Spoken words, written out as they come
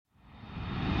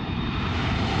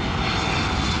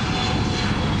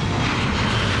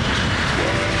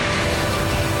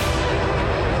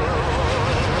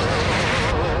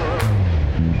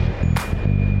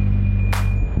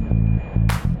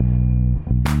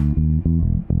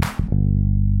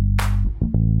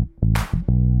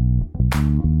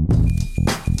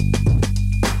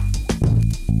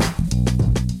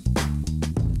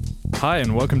Hi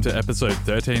and welcome to episode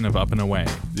 13 of Up and Away,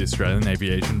 the Australian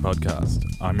Aviation Podcast.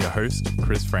 I'm your host,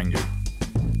 Chris Frangu.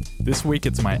 This week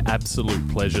it's my absolute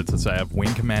pleasure to say I have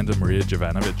Wing Commander Marija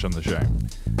Jovanovich on the show.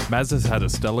 Maz has had a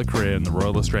stellar career in the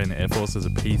Royal Australian Air Force as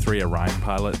a P3 Orion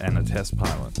pilot and a test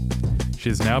pilot. She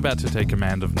is now about to take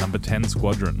command of No. 10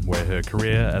 Squadron, where her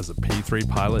career as a P3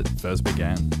 pilot first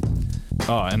began.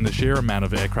 Oh, and the sheer amount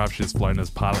of aircraft she's flown as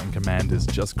pilot in command is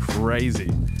just crazy,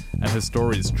 and her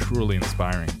story is truly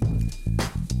inspiring.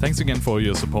 Thanks again for all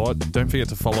your support. Don't forget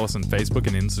to follow us on Facebook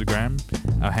and Instagram.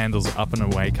 Our handle's Up and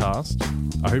Away Cast.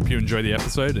 I hope you enjoy the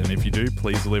episode, and if you do,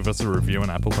 please leave us a review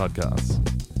on Apple Podcasts.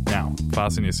 Now,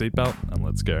 fasten your seatbelt and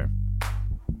let's go.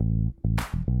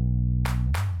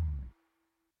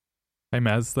 Hey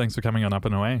Maz, thanks for coming on Up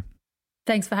and Away.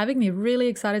 Thanks for having me. Really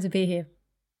excited to be here.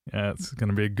 Yeah, it's going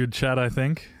to be a good chat, I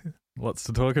think. Lots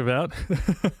to talk about.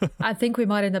 I think we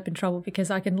might end up in trouble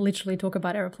because I can literally talk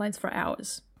about aeroplanes for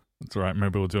hours. That's right.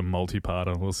 Maybe we'll do a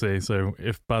multi-parter. We'll see. So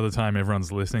if by the time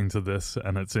everyone's listening to this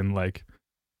and it's in like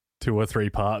 2 or 3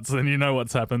 parts, then you know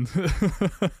what's happened.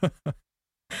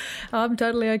 I'm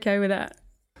totally okay with that.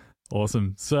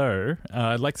 Awesome. So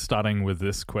I'd like starting with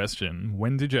this question.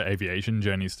 When did your aviation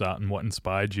journey start and what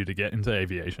inspired you to get into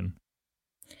aviation?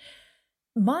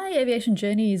 My aviation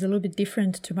journey is a little bit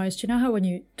different to most. You know how when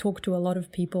you talk to a lot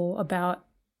of people about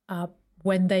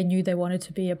when they knew they wanted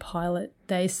to be a pilot,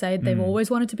 they say they've always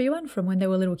wanted to be one from when they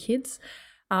were little kids.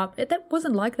 That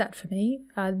wasn't like that for me.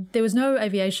 There was no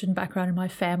aviation background in my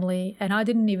family, and I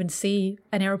didn't even see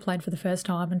an aeroplane for the first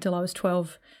time until I was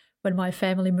 12 when my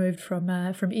family moved from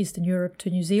Eastern Europe to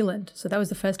New Zealand. So that was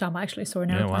the first time I actually saw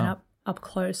an aeroplane up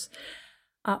close.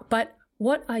 But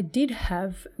what I did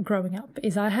have growing up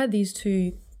is I had these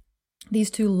two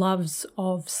loves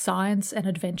of science and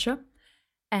adventure.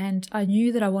 And I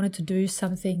knew that I wanted to do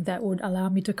something that would allow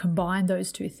me to combine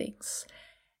those two things.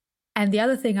 And the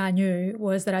other thing I knew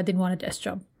was that I didn't want a desk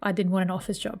job. I didn't want an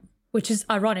office job, which is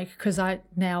ironic because I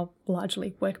now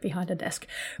largely work behind a desk.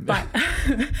 But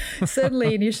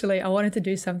certainly initially I wanted to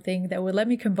do something that would let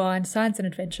me combine science and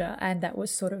adventure, and that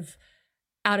was sort of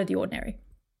out of the ordinary.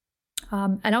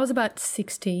 And I was about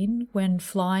 16 when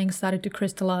flying started to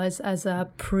crystallize as a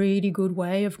pretty good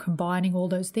way of combining all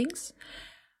those things.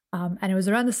 And it was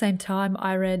around the same time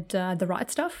I read The Right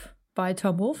Stuff by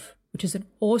Tom Wolfe, which is an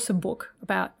awesome book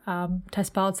about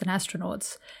test pilots and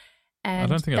astronauts. And I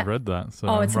don't think I've read that.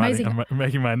 So it's amazing. I'm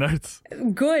making my notes.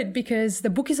 Good, because the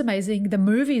book is amazing. The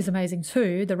movie is amazing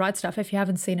too, The Right Stuff. If you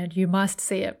haven't seen it, you must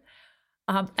see it.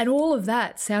 And all of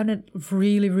that sounded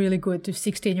really, really good to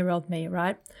 16-year-old me,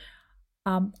 right?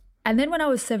 And then when I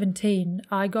was 17,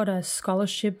 I got a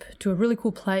scholarship to a really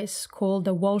cool place called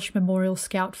the Walsh Memorial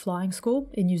Scout Flying School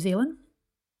in New Zealand.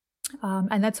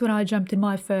 And that's when I jumped in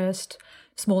my first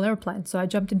small airplane. So I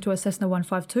jumped into a Cessna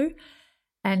 152.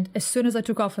 And as soon as I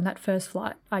took off on that first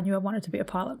flight, I knew I wanted to be a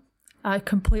pilot. I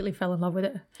completely fell in love with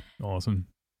it. Awesome.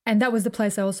 And that was the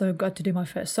place I also got to do my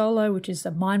first solo, which is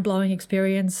a mind-blowing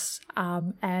experience.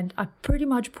 And I pretty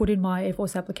much put in my Air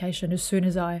Force application as soon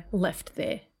as I left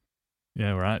there.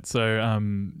 Yeah, right. So,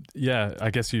 I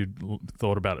guess you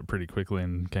thought about it pretty quickly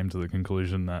and came to the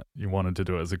conclusion that you wanted to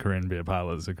do it as a career and be a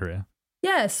pilot as a career.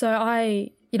 Yeah, so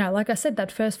like I said, that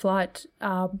first flight,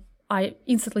 I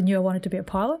instantly knew I wanted to be a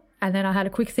pilot. And then I had a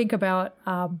quick think about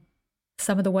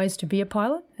some of the ways to be a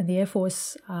pilot. And the Air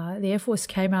Force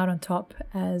came out on top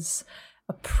as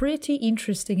a pretty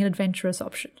interesting and adventurous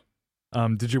option.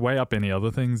 Did you weigh up any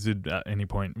other things? At any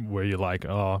point were you like,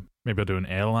 oh, maybe I'll do an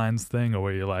airlines thing? Or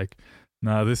were you like,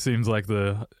 no, this seems like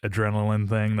the adrenaline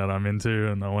thing that I'm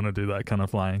into and I want to do that kind of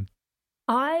flying?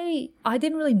 I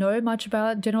didn't really know much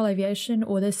about general aviation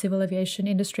or the civil aviation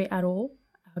industry at all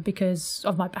because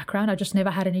of my background. I just never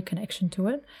had any connection to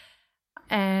it.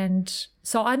 And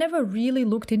so I never really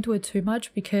looked into it too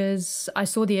much because I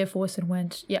saw the Air Force and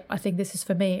went, yeah, I think this is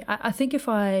for me. I think if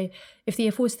the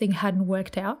Air Force thing hadn't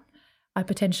worked out, I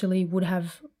potentially would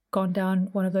have gone down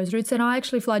one of those routes. And I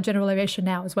actually fly general aviation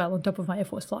now as well on top of my Air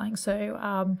Force flying.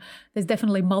 So there's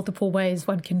definitely multiple ways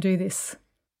one can do this.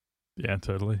 Yeah,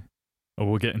 totally. Well,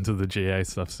 we'll get into the GA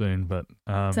stuff soon, but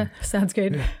sounds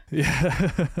good.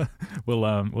 Yeah.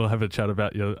 We'll have a chat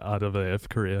about your RAAF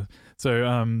career.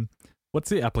 So what's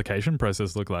the application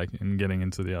process look like in getting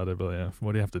into the RAAF?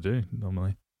 What do you have to do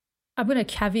normally? I'm going to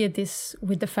caveat this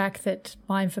with the fact that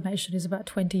my information is about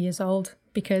 20 years old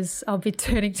because I'll be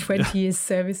turning 20 years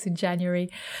service in January.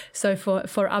 So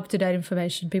for up-to-date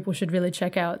information, people should really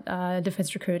check out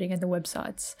Defence Recruiting and the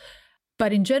websites.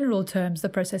 But in general terms, the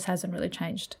process hasn't really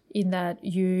changed in that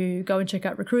you go and check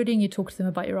out recruiting, you talk to them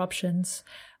about your options,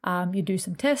 you do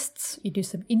some tests, you do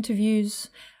some interviews,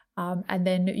 and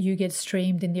then you get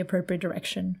streamed in the appropriate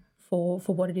direction for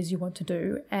what it is you want to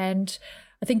do. And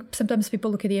I think sometimes people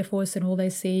look at the Air Force and all they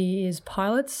see is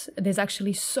pilots. There's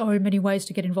actually so many ways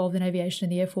to get involved in aviation in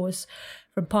the Air Force,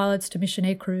 from pilots to mission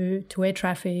aircrew to air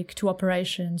traffic to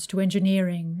operations to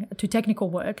engineering to technical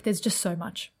work. There's just so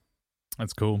much.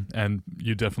 That's cool. And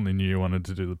you definitely knew you wanted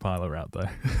to do the pilot route though.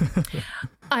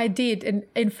 I did. And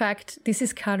in fact, this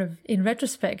is kind of, in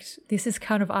retrospect, this is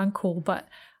kind of uncool, but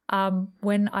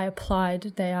when I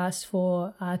applied, they asked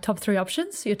for your top three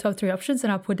options,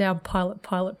 and I put down pilot,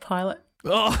 pilot, pilot.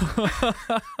 Oh.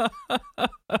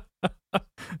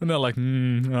 And they're like,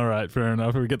 all right, fair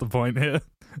enough. We get the point here.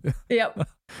 Yep.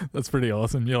 That's pretty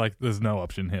awesome. You're like, there's no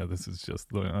option here. This is just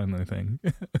the only thing.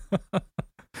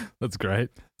 That's great.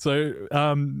 So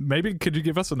maybe could you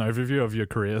give us an overview of your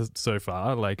career so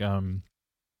far? Like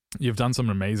you've done some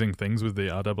amazing things with the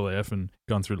RAAF and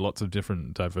gone through lots of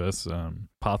different diverse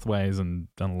pathways and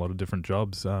done a lot of different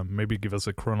jobs. Maybe give us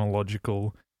a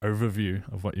chronological overview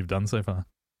of what you've done so far.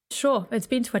 Sure. It's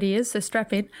been 20 years, so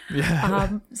strap in.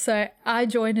 Yeah. So I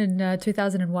joined in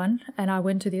 2001 and I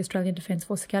went to the Australian Defence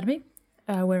Force Academy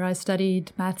where I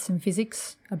studied maths and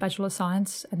physics, a Bachelor of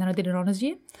Science, and then I did an honours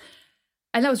year.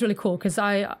 And that was really cool because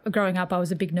growing up, I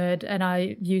was a big nerd and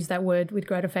I used that word with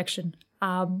great affection.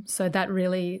 So that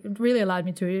really allowed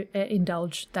me to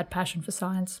indulge that passion for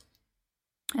science.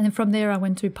 And then from there, I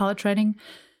went to pilot training.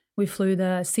 We flew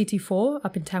the CT4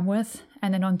 up in Tamworth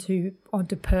and then onto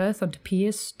Perth, onto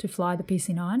Pierce to fly the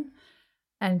PC-9.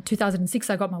 And 2006,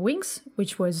 I got my wings,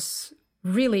 which was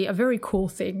really a very cool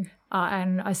thing.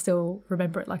 And I still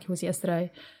remember it like it was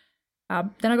yesterday.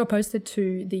 Then I got posted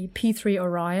to the P3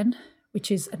 Orion,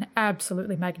 which is an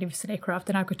absolutely magnificent aircraft.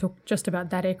 And I could talk just about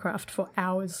that aircraft for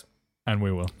hours. And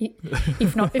we will.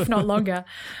 if not longer.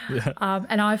 Yeah.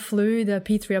 And I flew the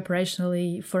P3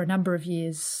 operationally for a number of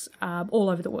years all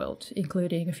over the world,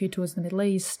 including a few tours in the Middle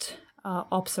East,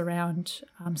 ops around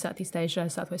Southeast Asia,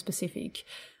 Southwest Pacific,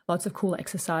 lots of cool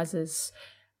exercises.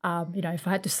 If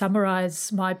I had to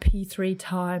summarize my P3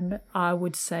 time, I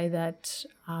would say that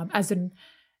as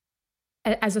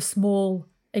a small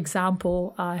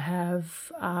example, I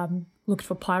have looked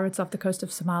for pirates off the coast of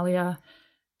Somalia,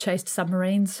 chased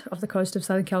submarines off the coast of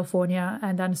Southern California,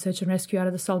 and done search and rescue out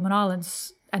of the Solomon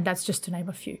Islands. And that's just to name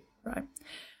a few, right?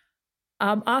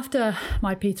 After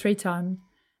my P3 time,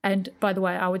 and by the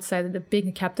way, I would say that being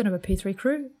a captain of a P3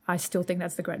 crew, I still think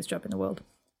that's the greatest job in the world.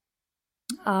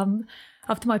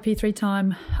 After my P3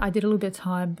 time, I did a little bit of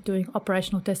time doing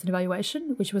operational test and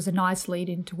evaluation, which was a nice lead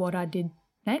into what I did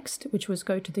next, which was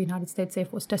go to the United States Air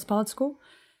Force Test Pilot School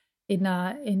in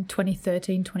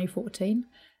 2013, 2014.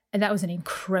 And that was an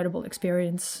incredible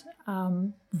experience,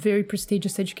 very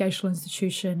prestigious educational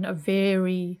institution, a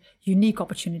very unique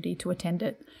opportunity to attend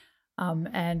it.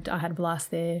 And I had a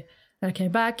blast there. Then I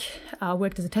came back,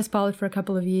 worked as a test pilot for a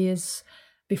couple of years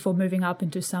before moving up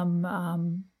into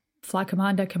some flight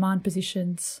commander command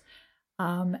positions.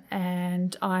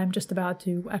 And I'm just about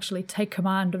to actually take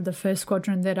command of the first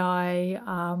squadron that I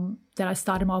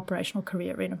started my operational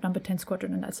career in, of number 10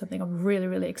 Squadron. And that's something I'm really,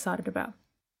 really excited about.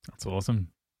 That's awesome.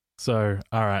 So,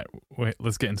 all right,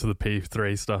 let's get into the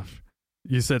P3 stuff.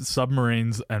 You said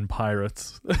submarines and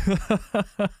pirates.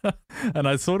 And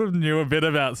I sort of knew a bit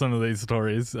about some of these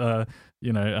stories, knowing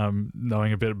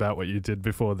a bit about what you did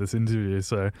before this interview.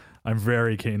 So I'm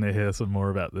very keen to hear some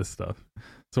more about this stuff.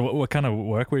 So what kind of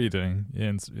work were you doing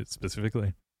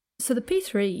specifically? So the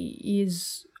P3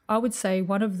 is, I would say,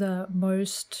 one of the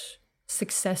most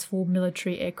successful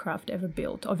military aircraft ever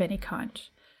built of any kind.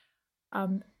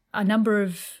 A number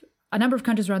of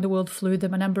countries around the world flew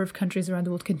them. A number of countries around the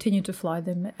world continue to fly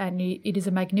them, and it is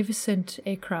a magnificent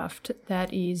aircraft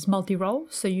that is multi-role.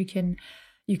 So you can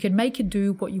make it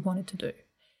do what you want it to do.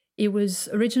 It was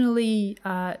originally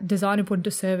designed and put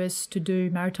into service to do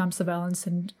maritime surveillance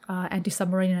and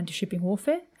anti-submarine and anti-shipping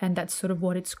warfare, and that's sort of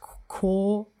what its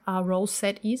core role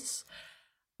set is.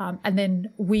 And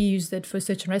then we used it for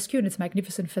search and rescue, and it's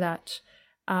magnificent for that.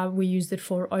 We used it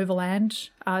for overland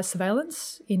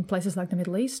surveillance in places like the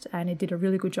Middle East, and it did a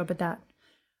really good job at that.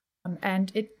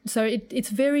 And it's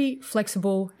very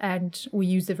flexible, and we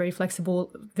used it very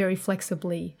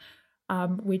flexibly,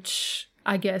 which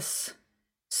I guess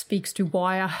speaks to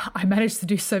why I managed to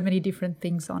do so many different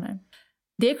things on it.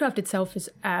 The aircraft itself is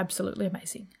absolutely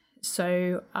amazing.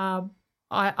 So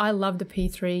I love the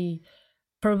P3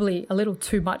 probably a little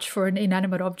too much for an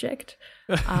inanimate object.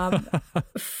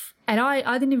 And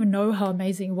I didn't even know how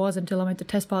amazing it was until I went to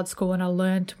test pilot school and I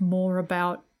learned more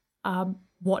about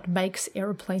what makes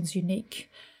aeroplanes unique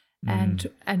and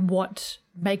what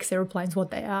makes aeroplanes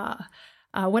what they are.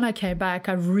 when I came back,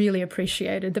 I really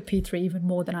appreciated the P3 even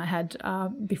more than I had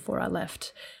before I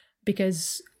left,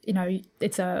 because, you know,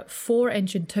 it's a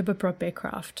 4-engine turboprop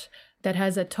aircraft that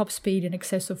has a top speed in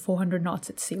excess of 400 knots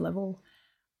at sea level.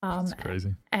 That's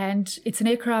crazy. And it's an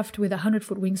aircraft with a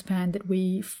 100-foot wingspan that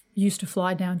we used to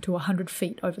fly down to 100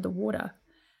 feet over the water.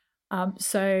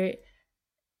 So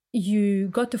you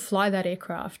got to fly that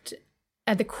aircraft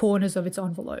at the corners of its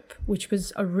envelope, which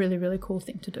was a really, really cool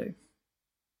thing to do.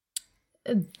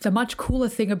 The much cooler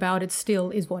thing about it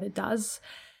still is what it does.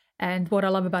 And what I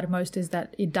love about it most is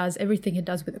that it does everything it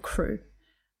does with a crew.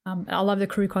 I love the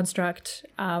crew construct.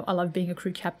 I love being a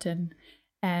crew captain.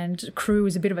 And crew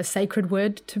is a bit of a sacred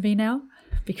word to me now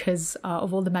because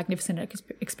of all the magnificent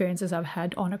experiences I've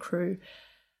had on a crew.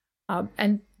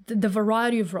 And the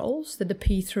variety of roles that the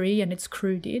P3 and its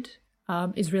crew did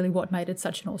is really what made it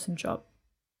such an awesome job.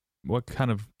 What kind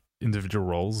of individual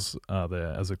roles are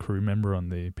there as a crew member on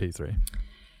the P3?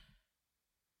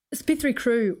 This P3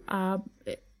 crew,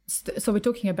 so we're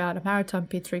talking about a maritime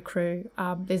P3 crew.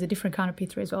 There's a different kind of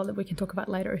P3 as well that we can talk about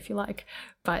later if you like.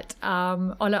 But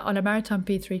on a maritime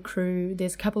P3 crew,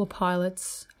 there's a couple of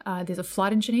pilots. There's a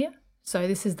flight engineer. So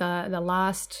this is the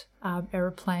last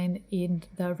aeroplane in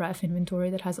the RAAF inventory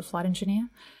that has a flight engineer.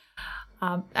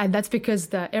 And that's because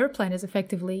the airplane is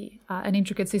effectively an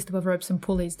intricate system of ropes and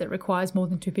pulleys that requires more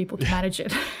than 2 people to manage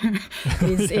it.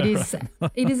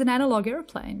 It is an analog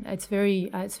airplane. It's very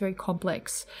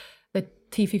complex. The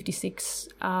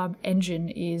T56 engine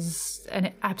is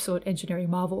an absolute engineering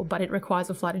marvel, but it requires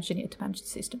a flight engineer to manage the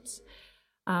systems.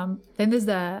 Then there's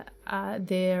the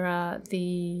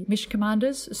mission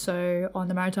commanders. So on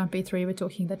the maritime P3, we're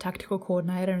talking the tactical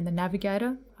coordinator and the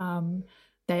navigator.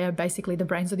 They are basically the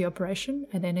brains of the operation.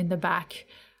 And then in the back,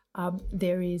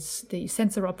 there is the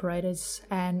sensor operators.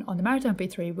 And on the maritime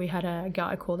P3, we had a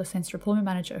guy called the sensor deployment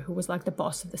manager who was like the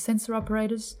boss of the sensor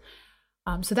operators.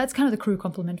 So that's kind of the crew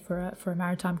complement for a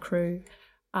maritime crew.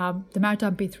 The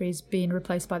maritime P3 has been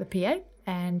replaced by the PA,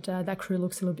 and that crew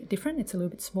looks a little bit different. It's a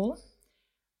little bit smaller.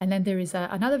 And then there is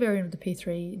another variant of the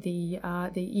P3,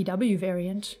 the EW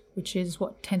variant, which is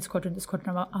what 10 Squadron, the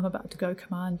squadron I'm about to go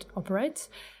command, operates.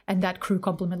 And that crew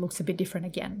complement looks a bit different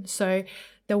again. So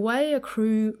the way a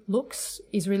crew looks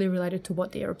is really related to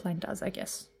what the aeroplane does, I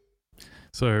guess.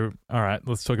 So, all right,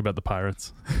 let's talk about the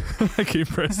pirates. I keep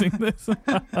pressing this.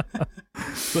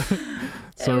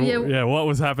 So, what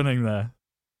was happening there?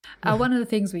 One of the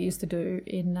things we used to do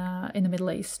in the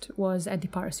Middle East was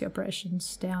anti-piracy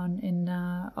operations down in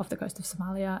off the coast of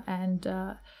Somalia and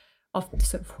off the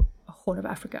sort of Horn of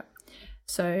Africa.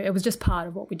 So it was just part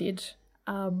of what we did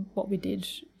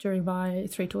during my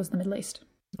 3 tours in the Middle East.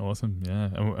 Awesome, yeah.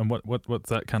 And what's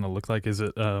that kind of look like? Is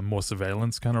it a more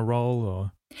surveillance kind of role,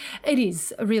 or? It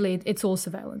is really. It's all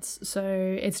surveillance. So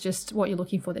it's just what you're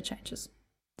looking for that changes.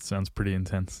 Sounds pretty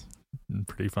intense. And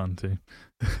pretty fun too.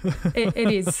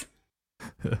 It is.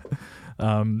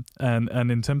 And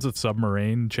in terms of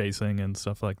submarine chasing and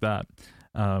stuff like that,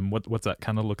 what's that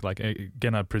kind of look like?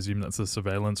 Again, I presume that's a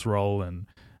surveillance role, and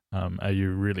are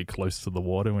you really close to the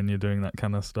water when you're doing that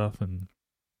kind of stuff? And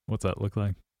what's that look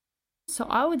like? So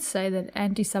I would say that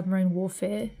anti-submarine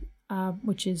warfare,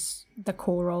 which is the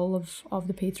core role of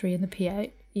the P3 and the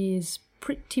P8, is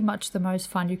pretty much the most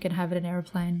fun you can have at an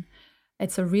aeroplane.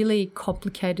 It's a really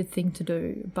complicated thing to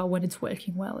do, but when it's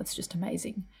working well, it's just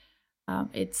amazing.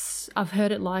 I've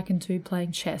heard it likened to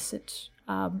playing chess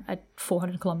at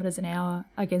 400 kilometers an hour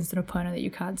against an opponent that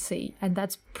you can't see, and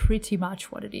that's pretty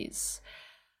much what it is.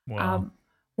 Wow.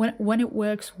 When it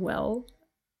works well,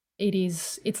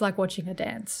 it's like watching a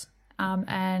dance,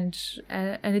 and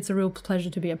it's a real pleasure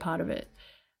to be a part of it.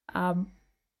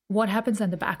 What happens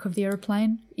on the back of the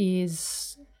airplane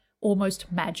is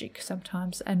almost magic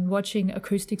sometimes, and watching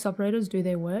acoustics operators do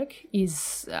their work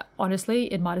is honestly,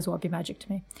 it might as well be magic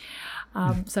to me.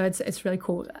 So it's really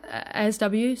cool.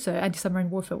 ASW, so anti-submarine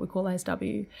warfare, we call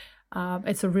ASW.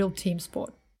 It's a real team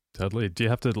sport. Totally. Do you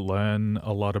have to learn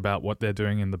a lot about what they're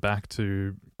doing in the back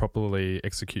to properly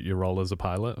execute your role as a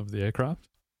pilot of the aircraft?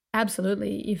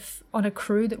 Absolutely. If on a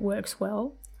crew that works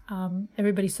well,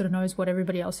 everybody sort of knows what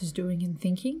everybody else is doing and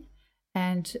thinking.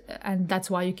 And that's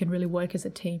why you can really work as a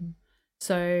team.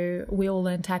 So we all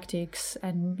learn tactics,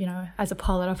 and as a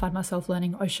pilot, I find myself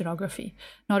learning oceanography.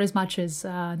 Not as much as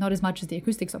the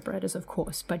acoustics operators, of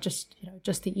course, but just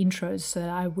the intros, so that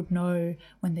I would know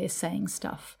when they're saying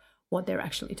stuff what they're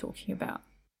actually talking about.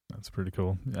 That's pretty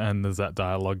cool. And there's that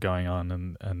dialogue going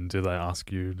on, and do they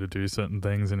ask you to do certain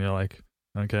things, and you're like,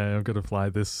 okay, I've got to fly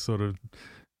this sort of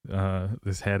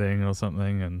this heading or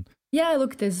something, and yeah,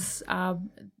 look, there's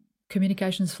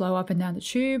communications flow up and down the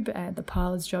tube, and the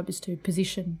pilot's job is to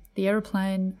position the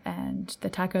aeroplane, and the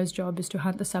TACO's job is to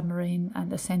hunt the submarine, and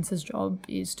the sensor's job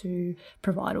is to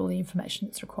provide all the information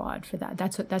that's required for that.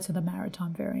 That's on the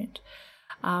maritime variant.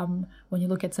 When you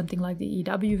look at something like the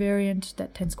EW variant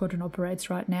that 10 Squadron operates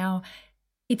right now,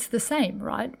 it's the same,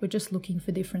 right? We're just looking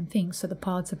for different things. So the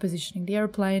pilots are positioning the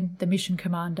airplane, the mission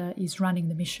commander is running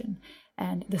the mission,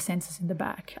 and the sensors in the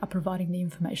back are providing the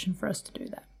information for us to do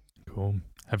that. Cool.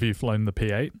 Have you flown the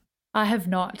P8? I have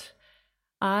not.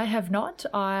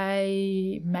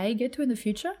 I may get to in the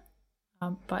future,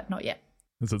 but not yet.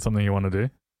 Is it something you want to do?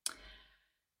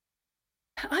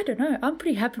 I don't know. I'm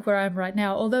pretty happy where I am right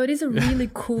now, although it is a really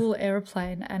cool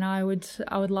airplane, and I would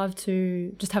love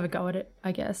to just have a go at it,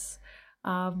 I guess.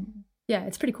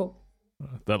 It's pretty cool.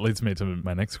 That leads me to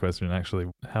my next question, actually.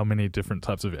 How many different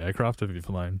types of aircraft have you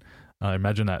flown? I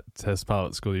imagine at test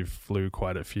pilot school you flew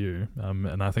quite a few,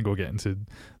 and I think we'll get into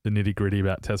the nitty-gritty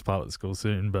about test pilot school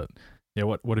soon, but yeah,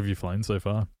 what have you flown so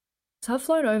far? So I've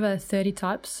flown over 30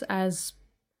 types as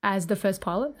the first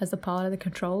pilot, as the pilot of the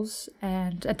controls,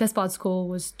 and at test pilot school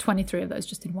was 23 of those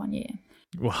just in 1 year.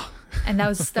 Wow. And that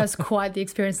was quite the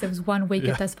experience. There was 1 week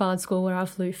at test pilot school where I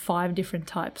flew 5 different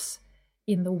types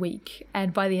in the week,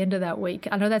 and by the end of that week,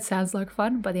 I know that sounds like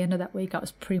fun, by the end of that week I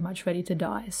was pretty much ready to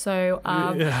die. So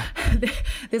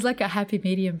there's like a happy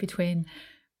medium between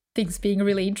things being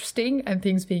really interesting and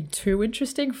things being too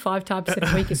interesting. 5 types in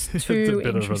a week is too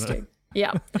interesting.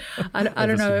 Yeah. I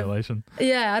don't know. Simulation.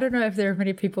 I don't know if there are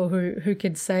many people who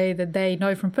can say that they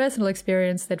know from personal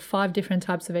experience that 5 different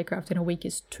types of aircraft in a week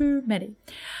is too many.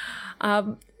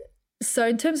 So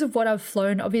in terms of what I've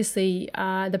flown, obviously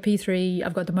the P3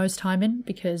 I've got the most time in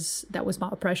because that was my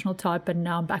operational type, and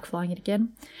now I'm back flying it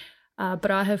again.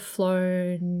 But I have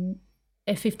flown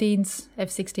F-15s,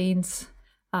 F-16s,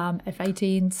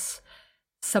 F-18s,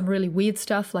 some really weird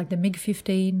stuff like the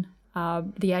MiG-15,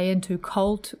 the AN-2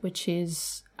 Colt, which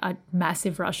is a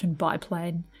massive Russian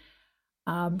biplane,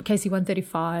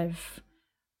 KC-135,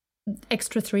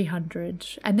 Extra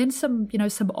 300, and then some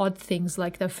odd things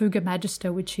like the Fouga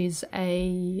Magister, which is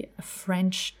a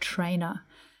French trainer,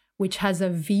 which has a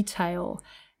V-tail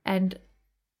and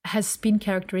has spin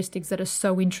characteristics that are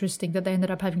so interesting that they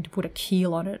ended up having to put a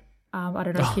keel on it. I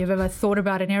don't know if you've ever thought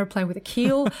about an airplane with a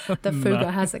keel. The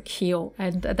Fouga has a keel,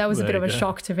 and that was a bit of a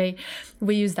shock to me.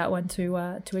 We used that one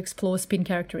to explore spin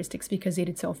characteristics because it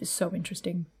itself is so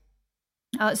interesting.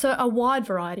 So a wide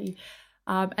variety,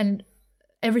 and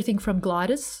everything from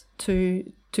gliders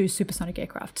to supersonic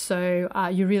aircraft. So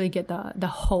you really get the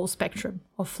whole spectrum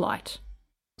of flight.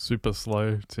 Super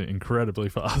slow to incredibly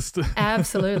fast.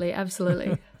 Absolutely.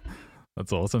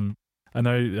 That's awesome. I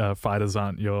know fighters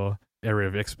aren't your area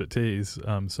of expertise,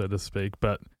 so to speak,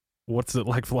 but what's it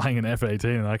like flying an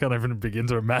F-18? I can't even begin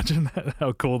to imagine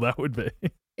how cool that would be.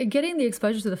 Getting the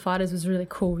exposure to the fighters was really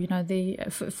cool.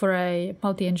 For a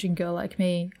multi-engine girl like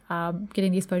me,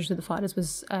 getting the exposure to the fighters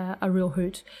was a real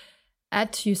hoot.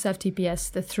 At USAF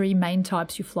TPS, the 3 main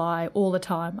types you fly all the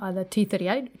time are the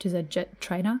T-38, which is a jet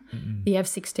trainer, the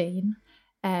F-16,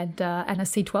 and a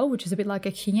C-12, which is a bit like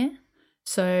a King Air.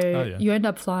 So you end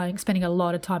up spending a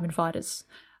lot of time in fighters.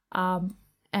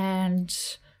 And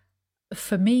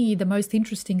for me, the most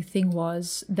interesting thing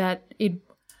was that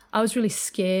I was really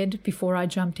scared before I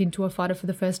jumped into a fighter for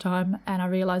the first time, and I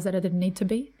realized that I didn't need to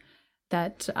be.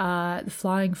 That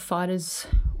flying fighters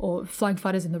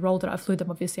in the role that I flew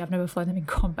them, obviously I've never flown them in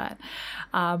combat,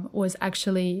 was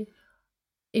actually,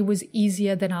 it was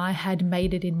easier than I had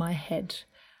made it in my head.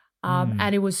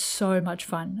 And it was so much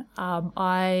fun.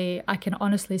 I can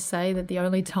honestly say that the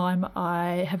only time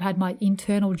I have had my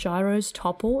internal gyros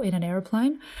topple in an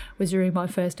aeroplane was during my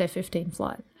first F-15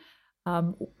 flight.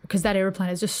 Because that aeroplane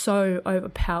is just so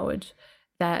overpowered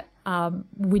that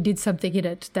we did something in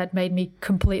it that made me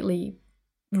completely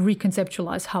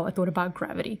reconceptualize how I thought about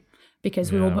gravity,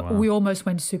 because we almost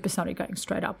went supersonic going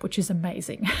straight up, which is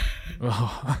amazing.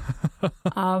 Flying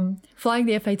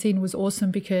the F-18 was awesome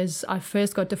because I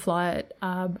first got to fly it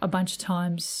a bunch of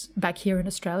times back here in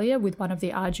Australia with one of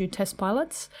the RJU test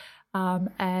pilots,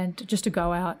 and just to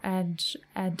go out and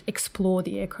explore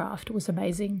the aircraft was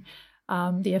amazing.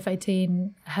 The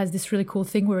F-18 has this really cool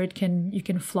thing where you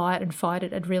can fly it and fight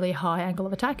it at really high angle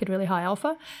of attack, at really high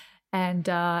alpha,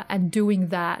 and doing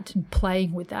that and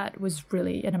playing with that was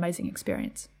really an amazing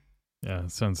experience. Yeah,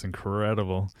 it sounds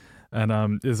incredible.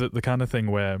 And is it the kind of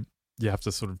thing where you have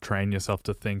to sort of train yourself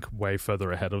to think way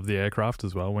further ahead of the aircraft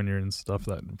as well when you're in stuff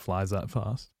that flies that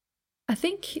fast? I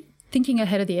think thinking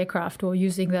ahead of the aircraft or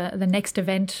using the next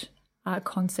event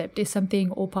concept is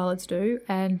something all pilots do,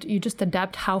 and you just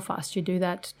adapt how fast you do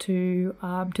that to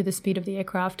the speed of the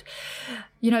aircraft.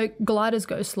 Gliders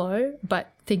go slow,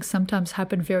 but things sometimes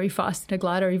happen very fast in a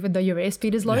glider, even though your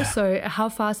airspeed is low. Yeah. So how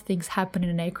fast things happen in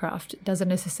an aircraft doesn't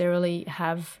necessarily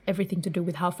have everything to do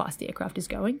with how fast the aircraft is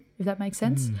going, if that makes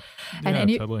sense.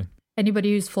 Totally.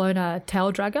 Anybody who's flown a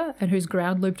tail dragger and who's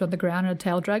ground looped on the ground in a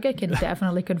tail dragger can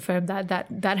definitely confirm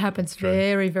that happens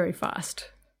very, very fast.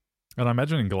 And I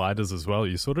imagine in gliders as well,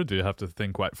 you sort of do have to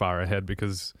think quite far ahead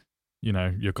because,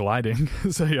 you're gliding,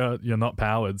 so you're not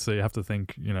powered. So you have to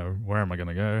think, where am I going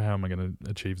to go? How am I going to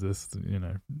achieve this?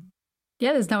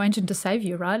 Yeah, there's no engine to save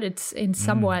you, right? It's in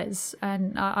some ways,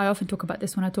 and I often talk about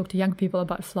this when I talk to young people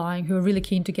about flying who are really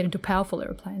keen to get into powerful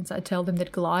airplanes. I tell them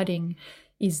that gliding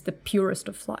is the purest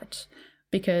of flight,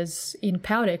 because in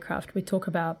powered aircraft, we talk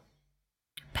about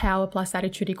power plus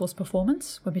attitude equals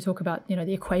performance. When we talk about,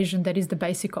 the equation that is the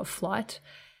basic of flight,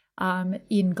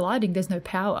 in gliding, there's no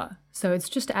power. So it's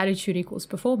just attitude equals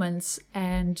performance.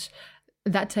 And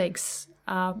that takes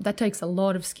a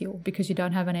lot of skill because you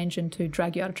don't have an engine to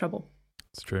drag you out of trouble.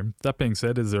 It's true. That being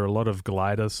said, is there a lot of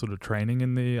glider sort of training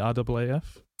in the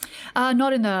RAAF?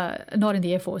 Not in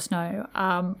the Air Force, no.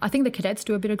 I think the cadets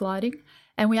do a bit of gliding.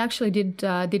 And we actually did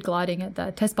gliding at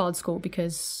the test pilot school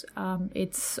because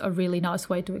it's a really nice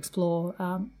way to explore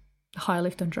high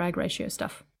lift and drag ratio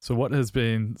stuff. So what has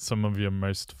been some of your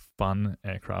most fun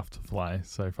aircraft to fly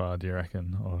so far, do you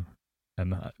reckon?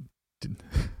 Do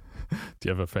you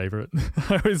have a favourite?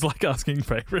 I always like asking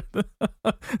favourite.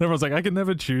 Everyone's like, I can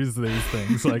never choose these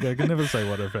things. Like, I can never say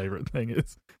what a favourite thing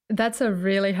is. That's a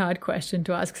really hard question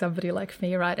to ask somebody like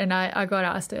me, right? And I got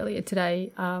asked earlier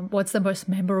today, what's the most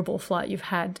memorable flight you've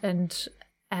had? And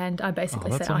I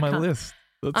basically said, that's on my list.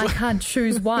 I can't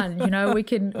choose one. We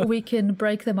can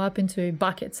break them up into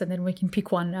buckets and then we can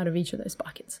pick one out of each of those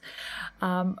buckets.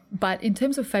 But in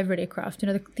terms of favourite aircraft,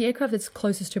 the aircraft that's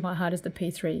closest to my heart is the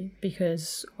P3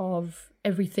 because of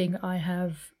everything I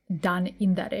have done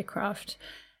in that aircraft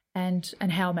and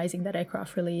how amazing that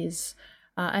aircraft really is.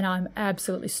 And I'm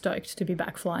absolutely stoked to be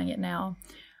back flying it now.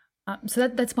 So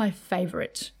that's my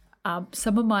favourite.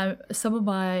 Some of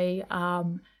my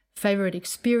favorite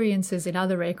experiences in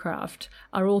other aircraft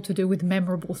are all to do with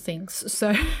memorable things.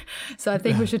 So I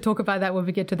think we should talk about that when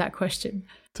we get to that question.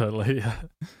 Totally. Yeah.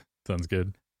 Sounds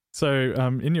good. So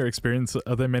in your experience,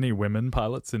 are there many women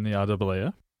pilots in the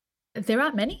RAAF? There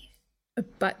aren't many,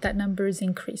 but that number is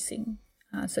increasing.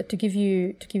 So to give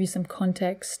you some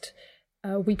context,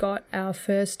 we got our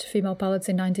first female pilots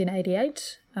in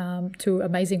 1988, two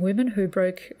amazing women who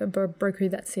broke through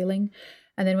that ceiling.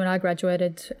 And then when I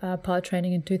graduated pilot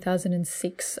training in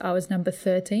 2006, I was number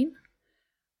 13.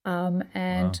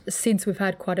 And since we've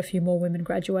had quite a few more women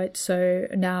graduate, so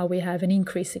now we have an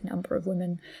increasing number of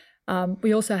women.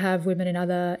 We also have women in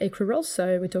other aircrew roles,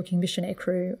 so we're talking mission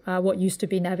aircrew, what used to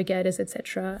be navigators,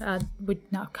 etc. We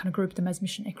now kind of group them as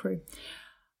mission aircrew.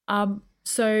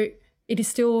 So it is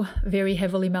still very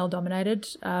heavily male-dominated.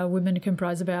 Women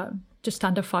comprise about just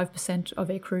under 5% of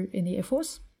aircrew in the Air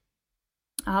Force.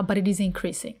 But it is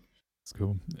increasing. That's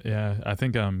cool. Yeah, I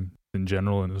think in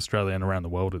general in Australia and around the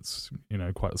world, it's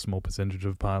quite a small percentage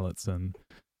of pilots, and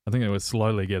I think we're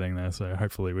slowly getting there. So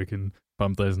hopefully we can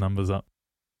bump those numbers up.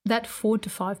 That 4 to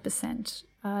 5%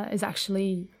 is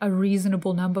actually a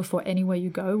reasonable number for anywhere you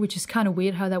go, which is kind of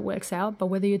weird how that works out. But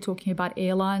whether you're talking about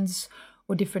airlines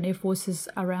or different air forces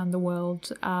around the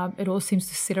world, it all seems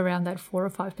to sit around that 4 or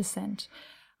 5%.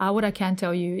 What I can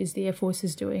tell you is the Air Force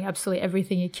is doing absolutely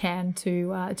everything it can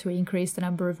to increase the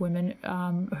number of women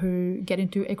who get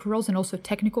into aircrew roles and also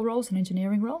technical roles and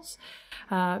engineering roles,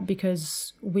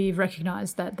 because we've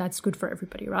recognised that that's good for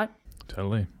everybody, right?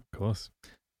 Totally, of course.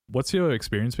 What's your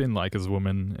experience been like as a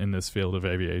woman in this field of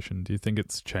aviation? Do you think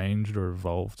it's changed or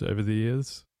evolved over the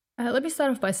years? Let me start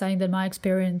off by saying that my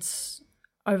experience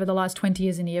over the last 20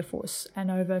 years in the Air Force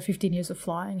and over 15 years of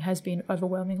flying has been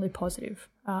overwhelmingly positive.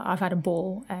 I've had a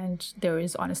ball, and there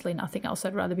is honestly nothing else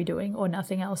I'd rather be doing or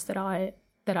nothing else that I'd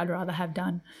rather have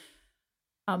done.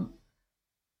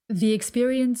 The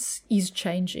experience is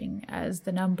changing as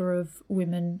the number of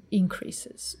women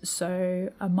increases. So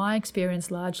my experience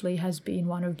largely has been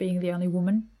one of being the only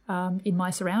woman in my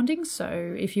surroundings.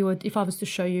 So if I was to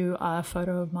show you a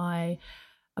photo of my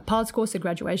pilot's course at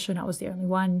graduation, I was the only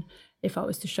one. If I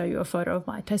was to show you a photo of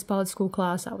my test pilot school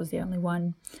class, I was the only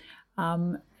one.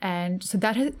 And so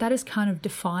that has kind of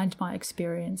defined my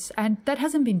experience, and that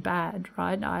hasn't been bad,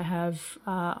 right? I've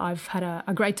had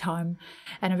a great time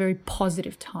and a very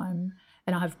positive time,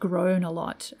 and I've grown a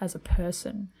lot as a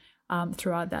person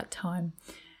throughout that time.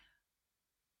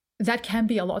 That can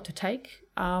be a lot to take,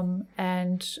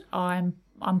 and I'm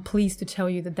I'm pleased to tell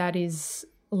you that that is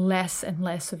less and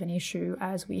less of an issue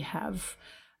as we have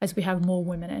more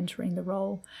women entering the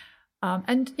role.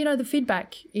 And, the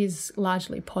feedback is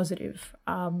largely positive.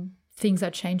 Things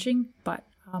are changing, but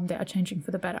they are changing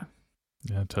for the better.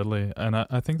 Yeah, totally. And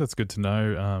I think that's good to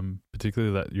know,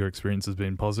 particularly that your experience has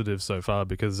been positive so far,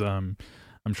 because I'm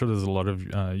sure there's a lot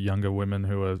of younger women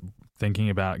who are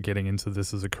thinking about getting into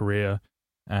this as a career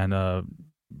and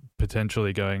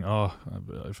potentially going, oh,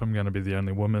 if I'm going to be the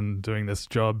only woman doing this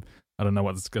job, I don't know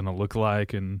what it's going to look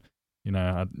like. And,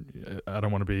 I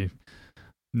don't want to be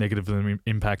negatively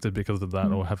impacted because of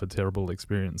that or have a terrible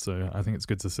experience. So I think it's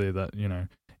good to see that,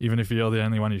 even if you're the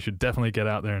only one, you should definitely get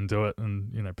out there and do it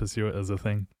and, pursue it as a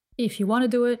thing. If you want to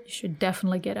do it, you should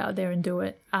definitely get out there and do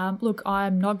it. Look,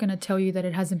 I'm not going to tell you that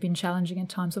it hasn't been challenging at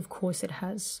times. Of course it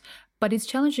has. But it's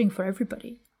challenging for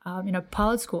everybody.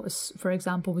 Pilot's course, for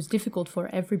example, was difficult for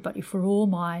everybody, for all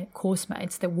my course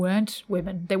mates. They weren't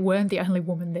women. They weren't the only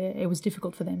woman there. It was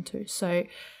difficult for them too. So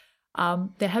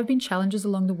there have been challenges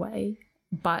along the way,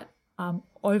 but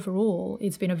overall,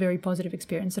 it's been a very positive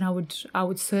experience, and I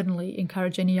would certainly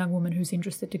encourage any young woman who's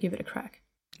interested to give it a crack.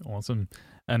 Awesome.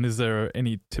 And is there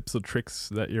any tips or tricks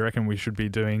that you reckon we should be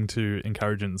doing to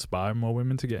encourage and inspire more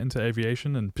women to get into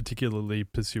aviation and particularly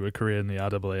pursue a career in the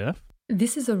RAAF?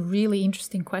 This is a really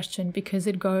interesting question because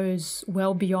it goes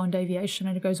well beyond aviation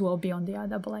and it goes well beyond the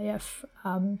RAAF.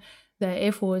 The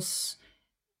Air Force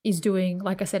is doing,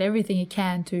 like I said, everything it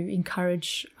can to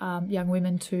encourage young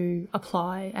women to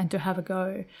apply and to have a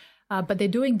go. But they're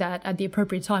doing that at the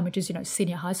appropriate time, which is,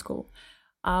 senior high school.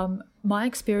 My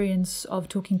experience of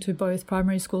talking to both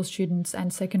primary school students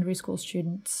and secondary school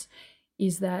students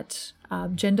is that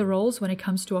gender roles when it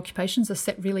comes to occupations are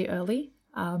set really early.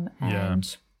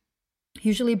 And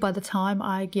usually by the time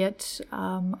I get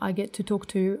to talk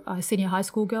to senior high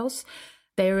school girls,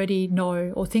 they already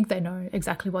know or think they know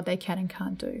exactly what they can and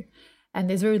can't do. And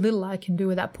there's very little I can do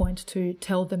at that point to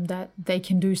tell them that they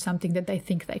can do something that they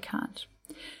think they can't.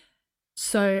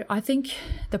 So I think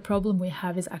the problem we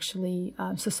have is actually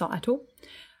societal.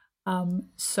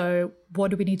 So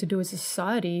what do we need to do as a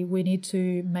society? We need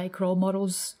to make role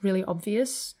models really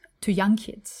obvious to young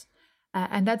kids.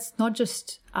 And that's not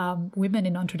just women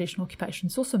in non-traditional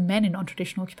occupations, it's also men in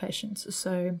non-traditional occupations.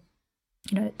 So,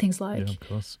 things like... Yeah, of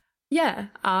course. Yeah,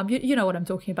 you know what I'm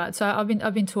talking about. So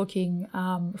I've been talking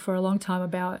for a long time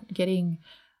about getting,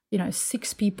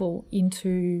 6 people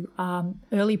into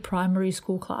early primary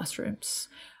school classrooms,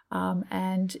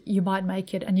 and you might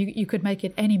make it, and you could make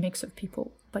it any mix of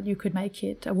people, but you could make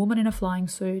it a woman in a flying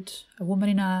suit, a woman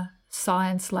in a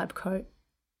science lab coat,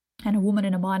 and a woman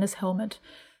in a miner's helmet,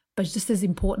 but just as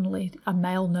importantly, a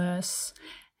male nurse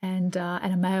and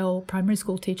a male primary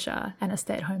school teacher and a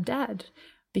stay-at-home dad.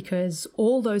 Because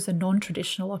all those are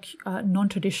non-traditional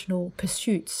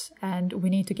pursuits, and we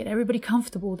need to get everybody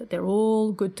comfortable that they're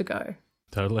all good to go.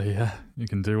 Totally, yeah. You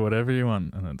can do whatever you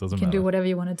want, and it doesn't matter. You can do whatever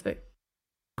you want to do.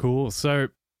 Cool. So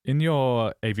in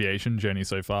your aviation journey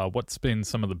so far, what's been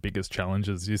some of the biggest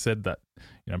challenges? You said that,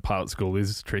 pilot school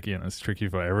is tricky, and it's tricky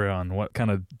for everyone. What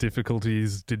kind of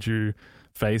difficulties did you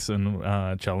face and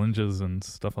challenges and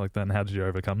stuff like that, and how did you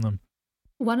overcome them?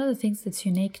 One of the things that's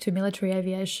unique to military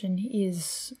aviation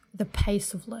is the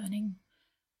pace of learning.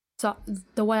 So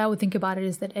the way I would think about it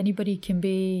is that anybody can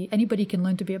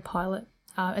learn to be a pilot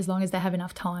as long as they have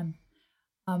enough time.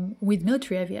 With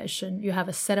military aviation, you have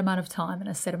a set amount of time and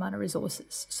a set amount of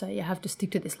resources. So you have to stick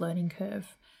to this learning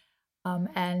curve.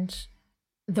 And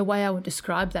the way I would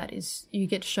describe that is you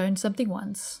get shown something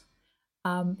once,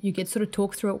 you get sort of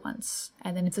talked through it once,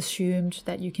 and then it's assumed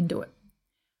that you can do it.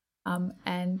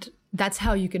 And that's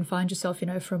how you can find yourself,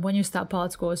 from when you start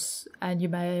pilot's course and you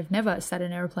may have never sat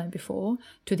in an airplane before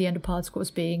to the end of pilot's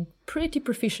course being pretty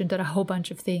proficient at a whole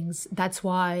bunch of things. That's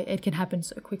why it can happen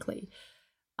so quickly.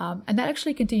 And that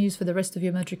actually continues for the rest of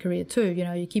your military career too.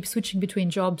 You keep switching between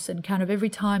jobs, and kind of every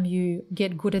time you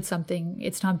get good at something,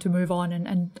 it's time to move on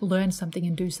and learn something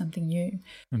and do something new.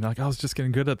 And I was just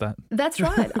getting good at that. That's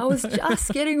right. I was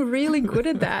just getting really good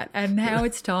at that. And now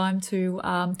it's time to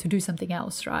do something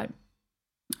else, right?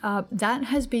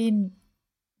 That's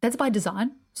by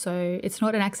design. So it's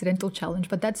not an accidental challenge,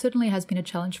 but that certainly has been a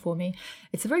challenge for me.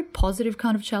 It's a very positive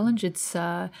kind of challenge. It's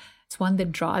one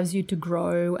that drives you to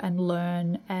grow and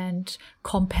learn and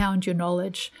compound your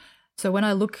knowledge. So when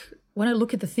I look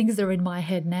at the things that are in my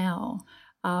head now,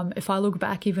 if I look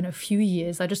back even a few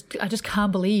years, I just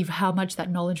can't believe how much that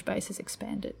knowledge base has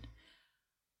expanded.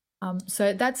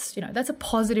 So that's a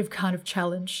positive kind of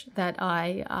challenge that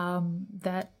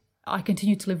I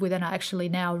continue to live with, and I actually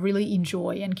now really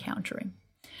enjoy encountering.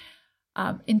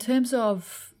 In terms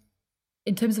of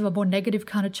In terms of a more negative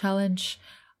kind of challenge,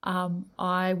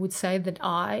 I would say that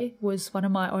I was one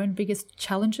of my own biggest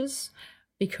challenges,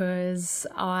 because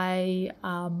I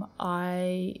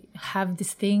have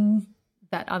this thing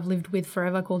that I've lived with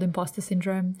forever called imposter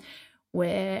syndrome,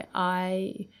 where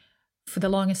I, for the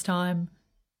longest time,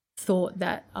 thought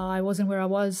that I wasn't where I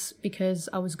was because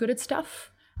I was good at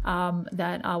stuff,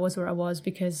 that I was where I was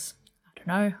because, I don't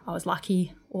know, I was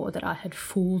lucky, or that I had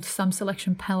fooled some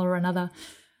selection panel or another.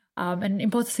 And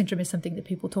imposter syndrome is something that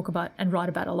people talk about and write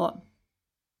about a lot.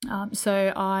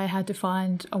 So I had to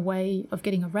find a way of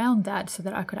getting around that so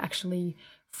that I could actually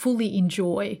fully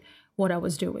enjoy what I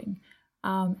was doing.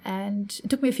 And it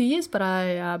took me a few years, but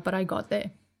I got there.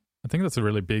 I think that's a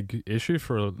really big issue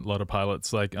for a lot of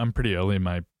pilots. Like, I'm pretty early in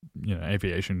my,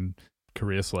 aviation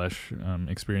career /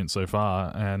 experience so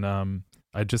far, and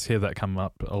I just hear that come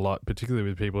up a lot, particularly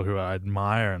with people who I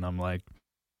admire, and I'm like,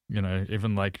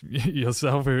 even like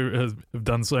yourself, who have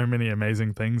done so many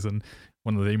amazing things, and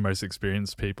one of the most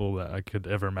experienced people that I could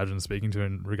ever imagine speaking to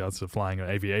in regards to flying or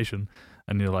aviation,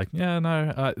 and you're like, yeah,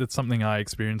 no, it's something I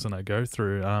experience and I go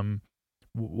through.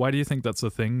 Why do you think that's a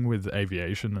thing with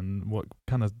aviation, and what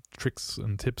kind of tricks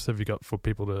and tips have you got for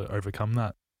people to overcome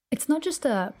that? It's not just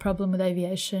a problem with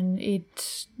aviation.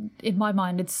 In my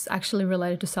mind, it's actually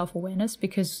related to self-awareness,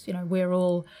 because, we're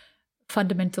all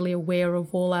fundamentally aware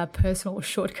of all our personal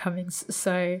shortcomings.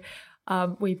 So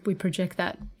we project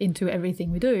that into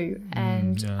everything we do.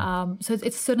 And so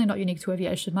it's certainly not unique to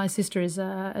aviation. My sister is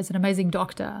an amazing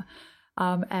doctor,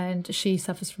 and she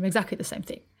suffers from exactly the same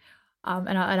thing.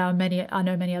 And I know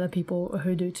many other people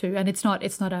who do too. And it's not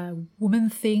a woman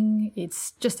thing.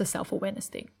 It's just a self-awareness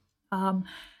thing.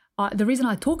 The reason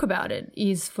I talk about it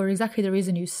is for exactly the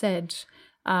reason you said.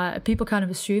 People kind of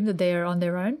assume that they're on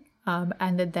their own,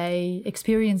 and that they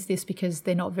experience this because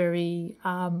they're not very,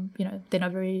 they're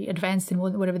not very advanced in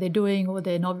whatever they're doing, or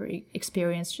they're not very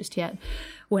experienced just yet.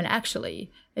 When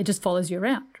actually it just follows you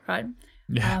around, right?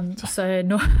 Yeah. So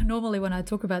normally when I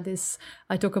talk about this,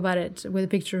 I talk about it with a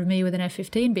picture of me with an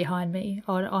F-15 behind me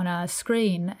on a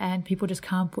screen, and people just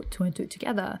can't put two and two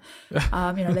together.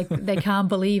 They can't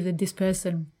believe that this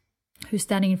person who's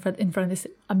standing in front of this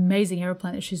amazing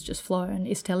airplane that she's just flown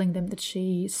is telling them that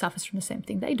she suffers from the same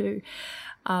thing they do.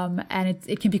 And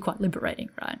it can be quite liberating,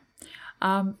 right?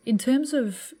 In terms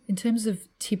of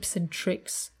tips and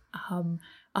tricks,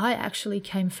 I actually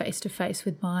came face to face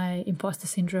with my imposter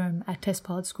syndrome at test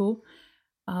pilot school,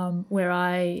 where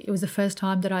it was the first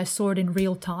time that I saw it in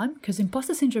real time, because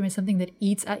imposter syndrome is something that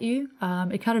eats at you.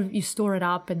 You store it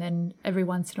up, and then every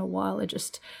once in a while it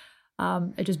just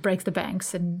breaks the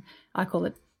banks, and I call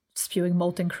it spewing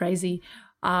molten crazy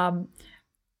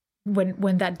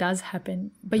when that does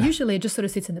happen. But usually it just sort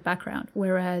of sits in the background.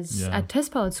 Whereas at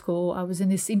test pilot school, I was in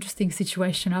this interesting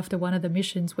situation after one of the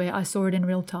missions where I saw it in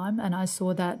real time, and I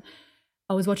saw that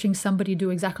I was watching somebody do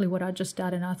exactly what I just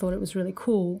did, and I thought it was really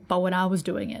cool. But when I was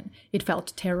doing it, it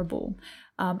felt terrible.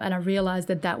 And I realized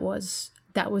that was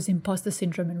imposter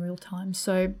syndrome in real time.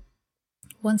 So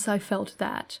once I felt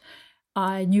that,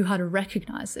 I knew how to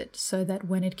recognize it, so that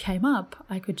when it came up,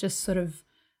 I could just sort of,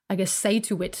 I guess, say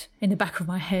to it in the back of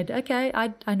my head, okay,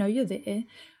 I know you're there,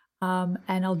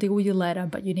 and I'll deal with you later,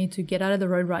 but you need to get out of the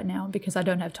road right now because I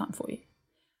don't have time for you.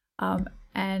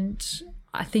 And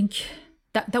I think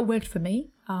that worked for me.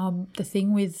 The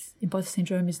thing with imposter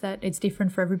syndrome is that it's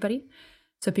different for everybody,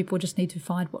 so people just need to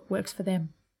find what works for them.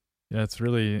 Yeah, it's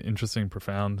really interesting,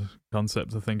 profound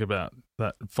concept to think about,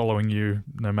 that following you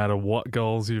no matter what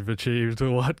goals you've achieved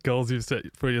or what goals you've set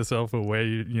for yourself, or where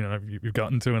you've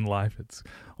gotten to in life. It's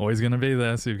always going to be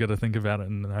there, so you've got to think about it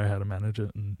and know how to manage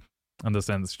it and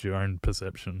understand it's your own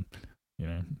perception.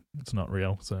 It's not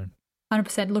real. So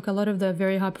 100%. Look, a lot of the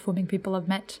very high-performing people I've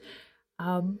met,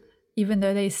 even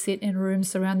though they sit in rooms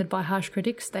surrounded by harsh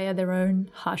critics, they are their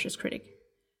own harshest critic.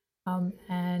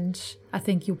 And I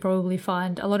think you'll probably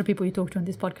find a lot of people you talk to on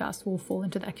this podcast will fall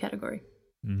into that category.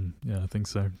 Yeah, I think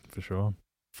so, for sure.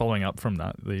 Following up from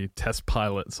that, the test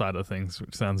pilot side of things,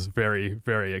 which sounds very,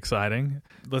 very exciting.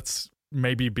 Let's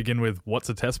maybe begin with, what's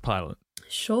a test pilot?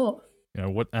 Sure.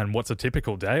 What's a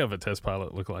typical day of a test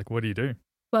pilot look like? What do you do?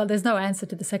 Well, there's no answer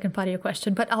to the second part of your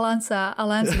question, but I'll answer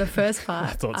the first part.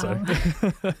 I thought so.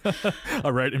 I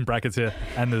wrote in brackets here,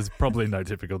 and there's probably no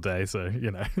typical day, so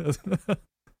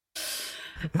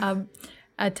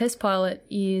A test pilot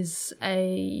is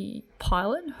a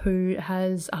pilot who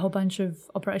has a whole bunch of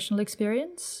operational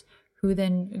experience, who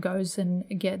then goes and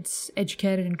gets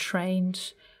educated and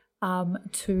trained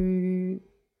to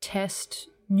test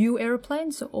new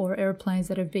airplanes or airplanes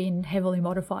that have been heavily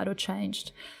modified or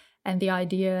changed. And the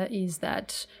idea is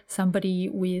that somebody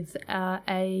with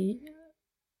a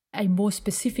a more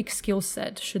specific skill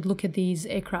set should look at these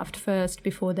aircraft first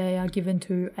before they are given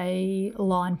to a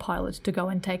line pilot to go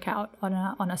and take out on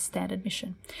a standard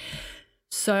mission.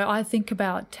 So I think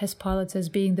about test pilots as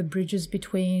being the bridges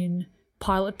between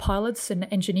pilots and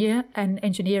engineers.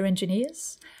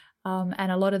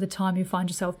 And a lot of the time you find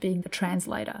yourself being the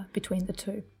translator between the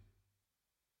two.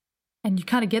 And you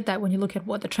kind of get that when you look at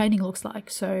what the training looks like.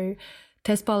 So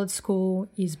test pilot school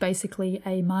is basically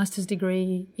a master's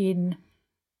degree in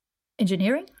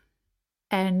engineering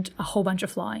and a whole bunch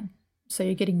of flying. So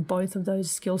you're getting both of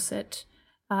those skill sets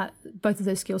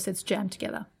jammed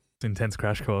together. Intense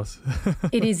crash course.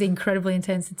 It is incredibly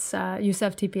intense. It's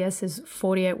USAF TPS is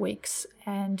 48 weeks,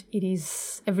 and it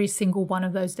is every single one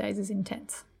of those days is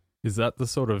intense. Is that the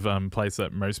sort of place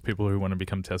that most people who want to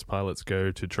become test pilots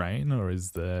go to train, or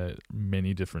is there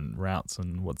many different routes?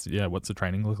 And what's the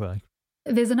training look like?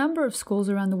 There's a number of schools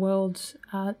around the world.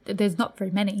 There's not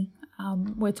very many.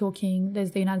 We're talking,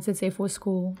 there's the United States Air Force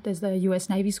School, there's the US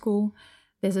Navy School,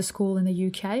 there's a school in the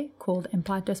UK called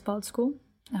Empire Test Pilot School,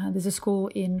 there's a school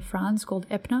in France called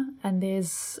EPNA, and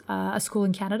there's a school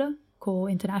in Canada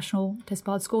called International Test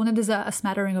Pilot School, and then there's a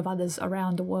smattering of others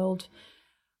around the world.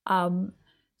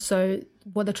 So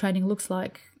what the training looks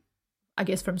like, I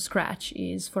guess from scratch,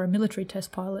 is for a military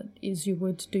test pilot, is you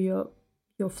would do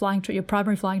your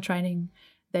primary flying training,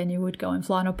 then you would go and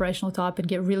fly an operational type and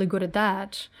get really good at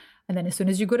that. And then as soon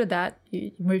as you're good at that,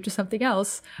 you move to something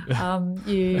else.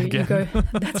 You go.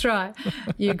 That's right.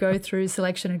 You go through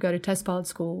selection and go to test pilot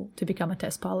school to become a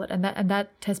test pilot. And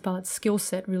that test pilot skill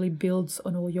set really builds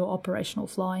on all your operational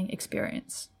flying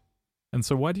experience. And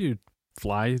so why do you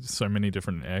fly so many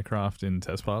different aircraft in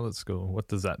test pilot school? What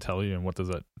does that tell you, and what does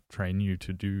that train you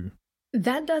to do?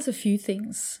 That does a few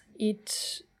things.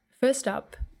 First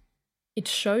up, it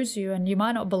shows you, and you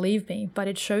might not believe me, but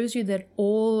it shows you that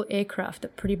all aircraft are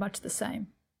pretty much the same.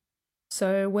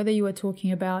 So whether you are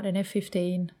talking about an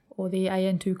F-15 or the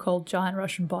AN-2 Colt giant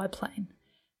Russian biplane,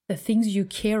 the things you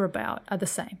care about are the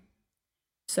same.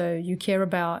 So you care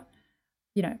about,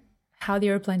 how the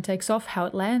airplane takes off, how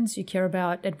it lands. You care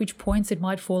about at which points it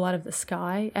might fall out of the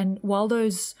sky. And while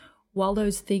those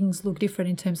things look different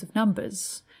in terms of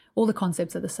numbers, all the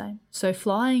concepts are the same. So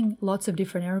flying lots of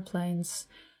different airplanes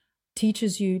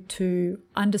teaches you to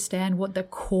understand what the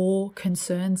core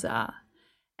concerns are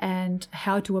and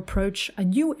how to approach a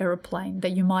new airplane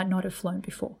that you might not have flown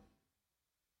before.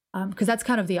 Because that's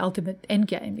kind of the ultimate end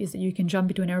game, is that you can jump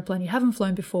into an airplane you haven't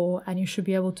flown before, and you should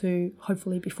be able to,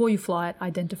 hopefully before you fly it,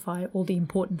 identify all the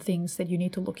important things that you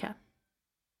need to look at.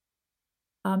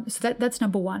 So that's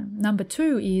number one. Number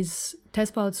two is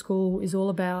test pilot school is all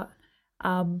about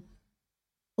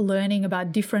learning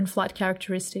about different flight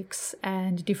characteristics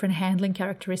and different handling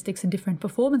characteristics and different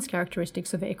performance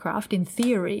characteristics of aircraft in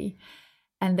theory.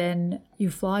 And then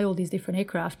you fly all these different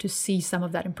aircraft to see some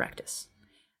of that in practice.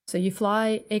 So you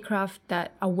fly aircraft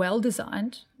that are well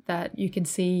designed, that you can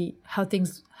see how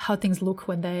things look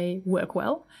when they work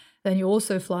well. Then you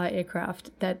also fly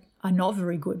aircraft that are not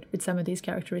very good with some of these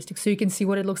characteristics, so you can see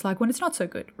what it looks like when it's not so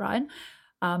good, right?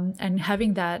 And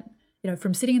having that,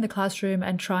 from sitting in the classroom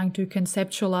and trying to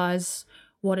conceptualize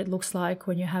what it looks like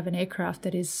when you have an aircraft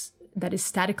that is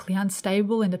statically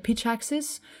unstable in the pitch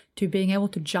axis, to being able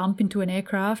to jump into an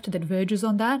aircraft that verges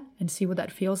on that and see what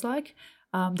that feels like.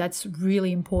 That's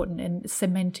really important in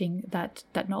cementing that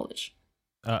knowledge.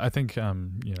 I think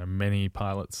many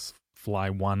pilots fly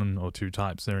one or two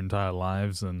types their entire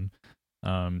lives, and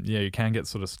you can get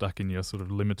sort of stuck in your sort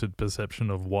of limited perception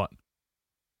of what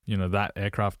that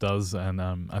aircraft does. And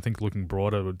I think looking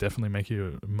broader would definitely make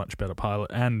you a much better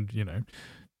pilot, and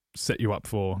set you up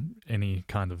for any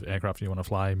kind of aircraft you want to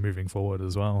fly moving forward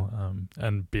as well,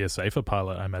 and be a safer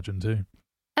pilot, I imagine, too.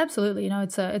 Absolutely.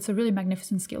 It's a really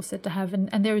magnificent skill set to have.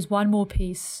 And there is one more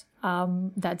piece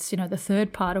that's, the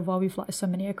third part of why we fly so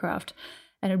many aircraft.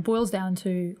 And it boils down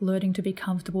to learning to be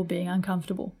comfortable being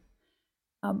uncomfortable.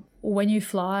 When you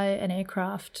fly an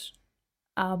aircraft,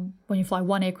 when you fly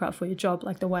one aircraft for your job,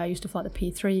 like the way I used to fly the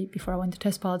P3 before I went to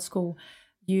test pilot school,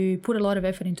 you put a lot of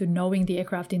effort into knowing the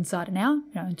aircraft inside and out,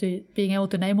 into being able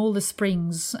to name all the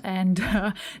springs and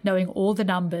knowing all the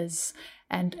numbers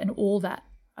and all that.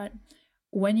 Right?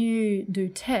 When you do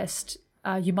test,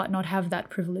 you might not have that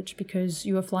privilege because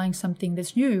you are flying something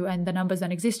that's new and the numbers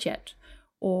don't exist yet,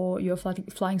 or you're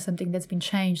flying something that's been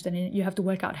changed and you have to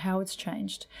work out how it's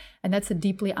changed. And that's a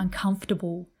deeply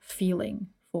uncomfortable feeling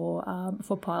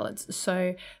for pilots.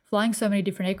 So flying so many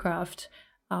different aircraft,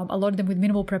 a lot of them with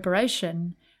minimal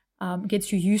preparation,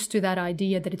 gets you used to that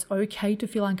idea that it's okay to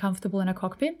feel uncomfortable in a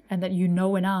cockpit and that you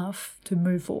know enough to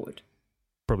move forward.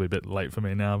 Probably a bit late for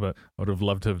me now, but I would have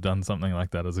loved to have done something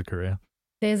like that as a career.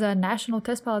 There's a national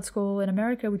test pilot school in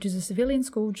America, which is a civilian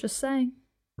school, just saying.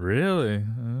 Really?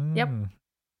 Yep.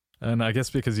 And I guess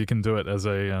because you can do it as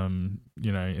a,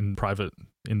 in private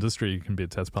industry, you can be a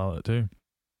test pilot too.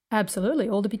 Absolutely.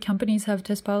 All the big companies have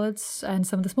test pilots and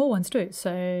some of the small ones too.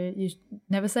 So you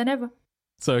never say never.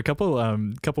 So a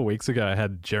couple weeks ago, I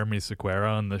had Jeremy Sequeira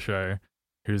on the show,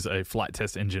 who's a flight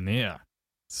test engineer.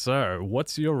 So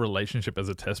what's your relationship as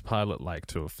a test pilot like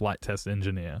to a flight test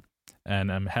engineer?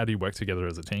 And how do you work together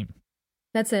as a team?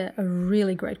 That's a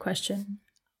really great question,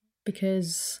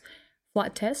 because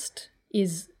flight test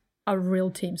is a real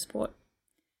team sport.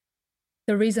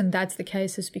 The reason that's the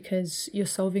case is because you're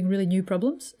solving really new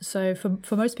problems. So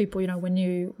for most people, when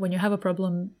you have a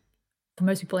problem, for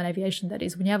most people in aviation, that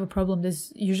is, when you have a problem,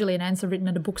 there's usually an answer written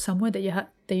in a book somewhere that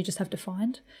you just have to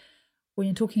find. When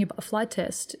you're talking about a flight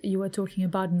test, you are talking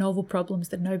about novel problems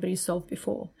that nobody's solved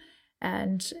before.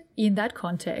 And in that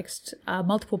context,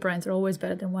 multiple brains are always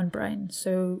better than one brain.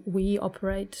 So we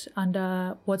operate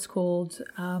under what's called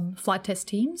flight test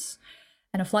teams.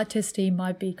 And a flight test team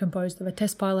might be composed of a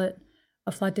test pilot,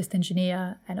 a flight test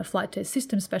engineer, and a flight test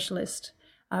system specialist,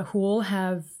 who all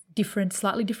have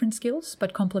slightly different skills,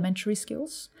 but complementary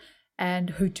skills,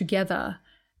 and who together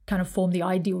kind of form the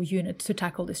ideal unit to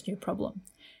tackle this new problem.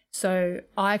 So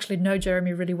I actually know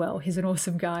Jeremy really well. He's an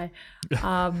awesome guy.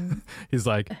 He's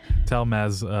like, tell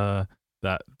Maz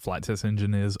that flight test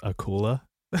engineers are cooler.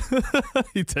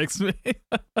 He texts me.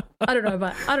 I don't know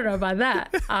about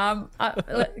that.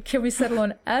 Can we settle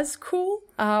on as cool?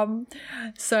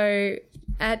 It's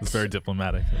very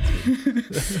diplomatic.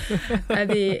 At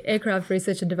the Aircraft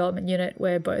Research and Development Unit,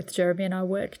 where both Jeremy and I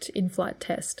worked in flight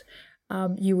test,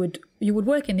 you would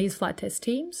work in these flight test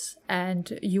teams,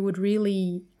 and you would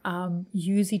really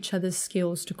use each other's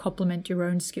skills to complement your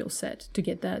own skill set to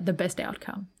get the best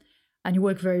outcome. And you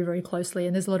work very, very closely,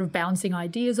 and there's a lot of bouncing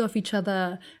ideas off each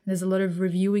other, and there's a lot of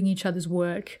reviewing each other's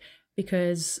work,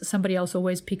 because somebody else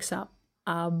always picks up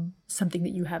something that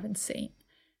you haven't seen.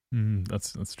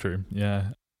 That's true. Yeah.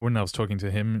 When I was talking to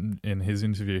him in his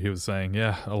interview, he was saying,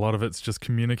 yeah, a lot of it's just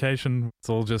communication. It's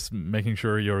all just making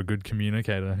sure you're a good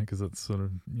communicator, because it's sort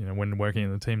of, when working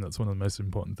in a team, that's one of the most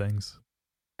important things.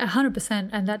 100%,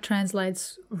 and that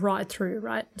translates right through,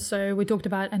 right? So we talked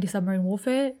about anti-submarine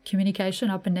warfare. Communication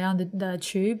up and down the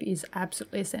tube is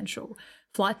absolutely essential.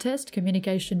 Flight test,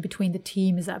 communication between the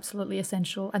team is absolutely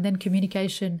essential. And then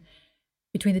communication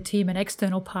between the team and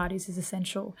external parties is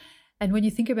essential. And when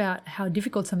you think about how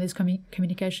difficult some of this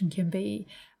communication can be,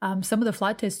 some of the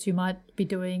flight tests you might be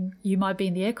doing, you might be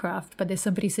in the aircraft, but there's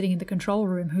somebody sitting in the control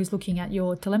room who's looking at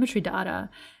your telemetry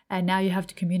data, and now you have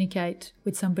to communicate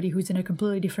with somebody who's in a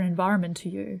completely different environment to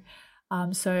you.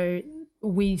 So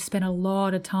we spend a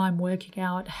lot of time working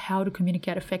out how to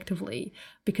communicate effectively,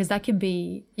 because that can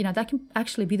be, that can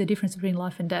actually be the difference between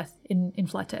life and death in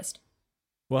flight test.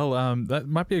 Well, that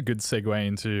might be a good segue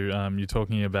into you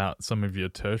talking about some of your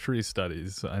tertiary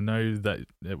studies. I know that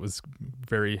it was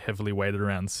very heavily weighted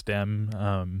around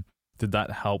STEM. Did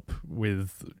that help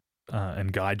with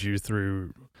and guide you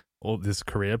through all this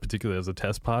career, particularly as a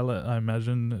test pilot? I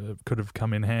imagine it could have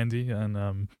come in handy.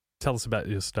 And tell us about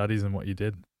your studies and what you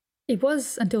did. It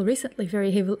was, until recently,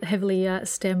 very heavily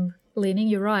STEM leaning.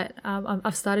 You're right.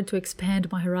 I've started to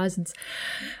expand my horizons.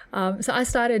 So I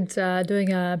started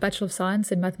doing a Bachelor of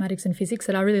Science in Mathematics and Physics,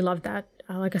 and I really loved that.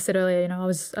 Like I said earlier, I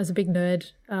was a big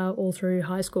nerd all through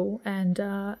high school, and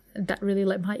that really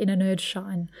let my inner nerd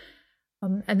shine.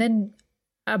 And then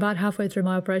about halfway through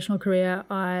my operational career,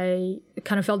 I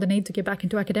kind of felt the need to get back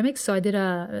into academics. So I did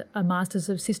a Master's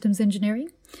of Systems Engineering,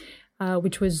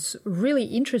 which was really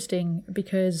interesting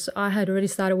because I had already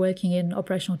started working in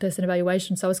operational test and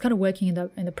evaluation. So I was kind of working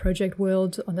in the project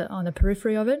world on the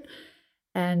periphery of it.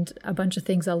 And a bunch of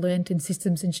things I learned in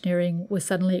systems engineering was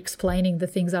suddenly explaining the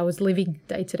things I was living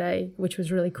day to day, which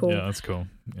was really cool. Yeah, that's cool.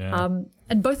 Yeah.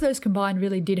 And both of those combined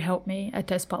really did help me at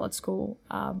test pilot school.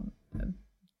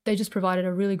 They just provided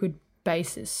a really good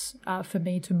basis for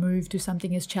me to move to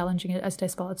something as challenging as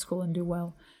test pilot school and do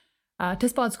well.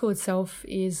 Test pilot school itself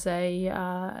is a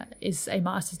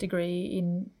master's degree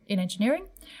in engineering,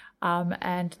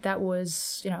 and that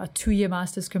was a 2-year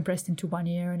master's compressed into 1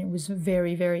 year, and it was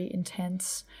very, very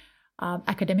intense,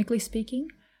 academically speaking,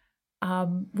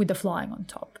 with the flying on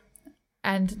top.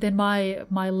 And then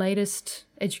my latest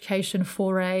education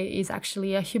foray is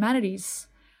actually a humanities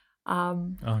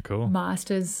cool.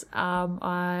 master's.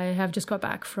 I have just got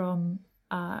back from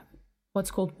what's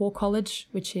called War College,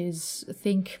 which is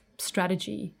think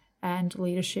strategy and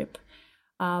leadership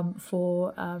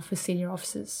for senior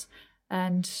officers.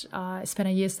 And I spent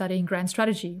a year studying grand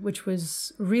strategy, which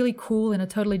was really cool in a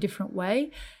totally different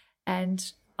way.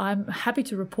 And I'm happy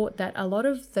to report that a lot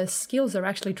of the skills are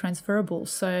actually transferable.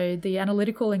 So the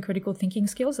analytical and critical thinking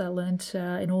skills I learned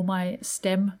in all my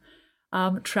STEM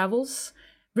travels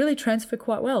really transfer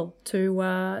quite well to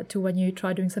when you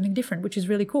try doing something different, which is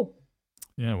really cool.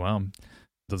 Yeah, wow.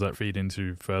 Does that feed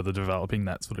into further developing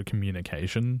that sort of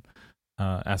communication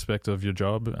aspect of your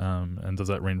job? And does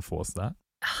that reinforce that?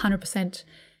 100%.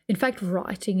 In fact,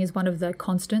 writing is one of the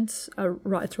constants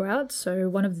right throughout. So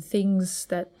one of the things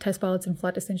that test pilots and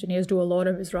flight test engineers do a lot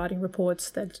of is writing reports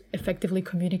that effectively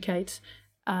communicate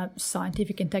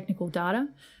scientific and technical data.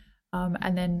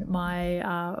 And then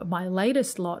my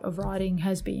latest lot of writing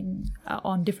has been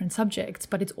on different subjects,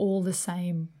 but it's all the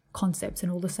same concepts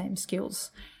and all the same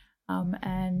skills.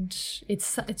 And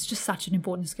it's just such an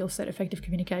important skill set, effective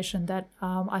communication, that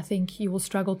I think you will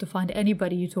struggle to find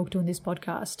anybody you talk to in this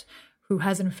podcast who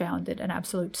hasn't found it an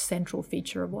absolute central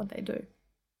feature of what they do.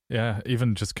 Yeah,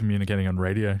 even just communicating on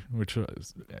radio, which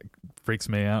freaks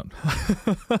me out.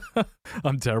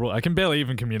 I'm terrible. I can barely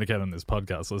even communicate on this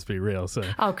podcast, let's be real. So,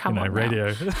 come on,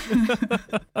 radio.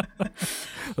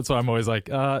 That's why I'm always like,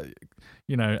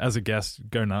 as a guest,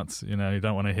 go nuts. You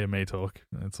don't want to hear me talk.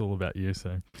 It's all about you.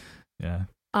 So, yeah.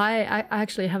 I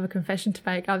actually have a confession to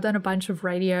make. I've done a bunch of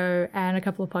radio and a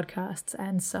couple of podcasts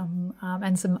and some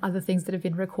other things that have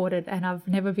been recorded, and I've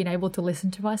never been able to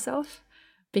listen to myself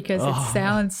because it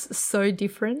sounds so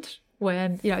different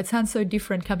it sounds so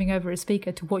different coming over a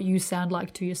speaker to what you sound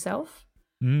like to yourself.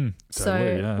 When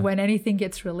anything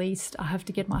gets released, I have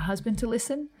to get my husband to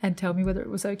listen and tell me whether it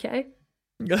was okay.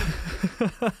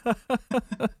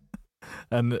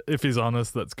 And if he's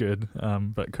honest, that's good,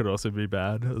 but could also be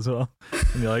bad as well.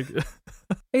 And you're like...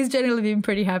 He's generally been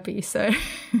pretty happy, so...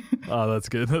 Oh, that's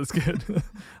good. That's good.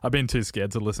 I've been too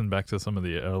scared to listen back to some of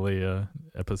the earlier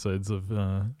episodes of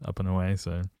Up and Away,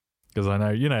 so... Because I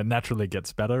know, it naturally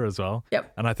gets better as well.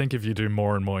 Yep. And I think if you do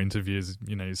more and more interviews,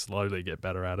 you slowly get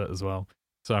better at it as well.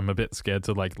 So I'm a bit scared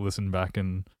to, listen back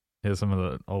and hear some of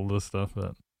the older stuff,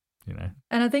 but...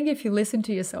 And I think if you listen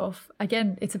to yourself,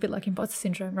 again, it's a bit like imposter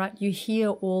syndrome, right? You hear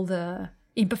all the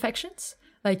imperfections,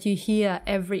 you hear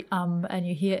every and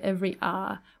you hear every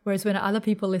whereas when other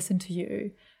people listen to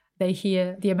you, they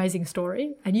hear the amazing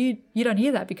story, and you don't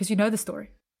hear that because you know the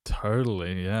story.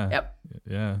 Totally, yeah. Yep.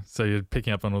 Yeah, so you're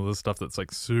picking up on all this stuff that's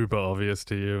super obvious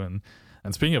to you. And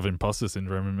speaking of imposter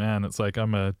syndrome, man, it's like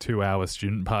I'm a 2-hour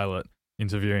student pilot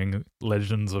interviewing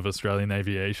legends of Australian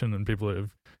aviation and people who have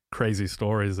crazy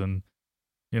stories, and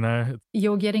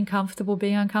you're getting comfortable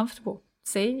being uncomfortable.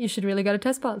 See, you should really go to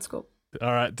test pilot school.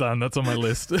 All right, done. That's on my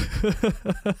list.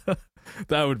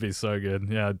 That would be so good.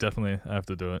 Yeah, definitely I have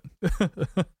to do it.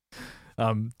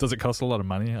 Does it cost a lot of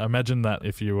money? I imagine that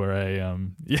if you were a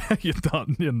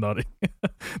you're nodding.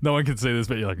 No one can see this,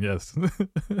 but you're like, yes.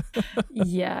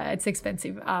 Yeah, it's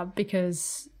expensive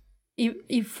because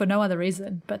if for no other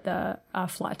reason but the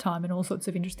flight time and all sorts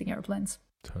of interesting airplanes.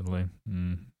 Totally.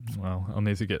 Well, I'll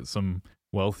need to get some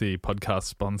wealthy podcast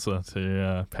sponsor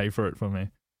to pay for it for me.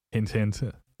 Hint, hint.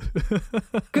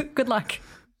 Good luck.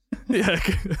 Yeah.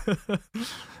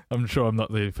 I'm sure I'm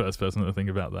not the first person to think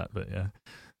about that, but yeah.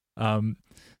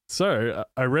 So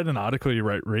I read an article you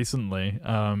wrote recently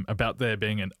about there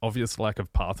being an obvious lack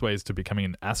of pathways to becoming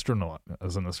an astronaut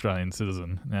as an Australian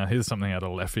citizen. Now, here's something out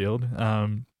of left field.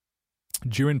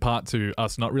 Due in part to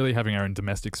us not really having our own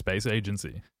domestic space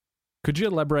agency. Could you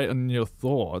elaborate on your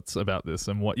thoughts about this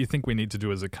and what you think we need to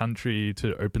do as a country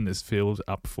to open this field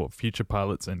up for future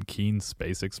pilots and keen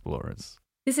space explorers?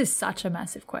 This is such a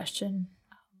massive question.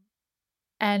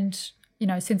 And,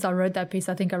 since I wrote that piece,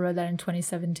 I think I wrote that in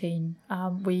 2017,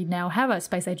 we now have a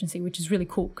space agency, which is really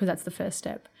cool because that's the first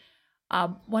step.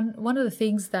 One of the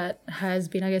things that has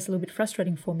been, I guess, a little bit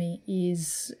frustrating for me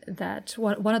is that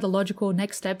one of the logical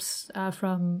next steps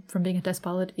from being a test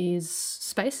pilot is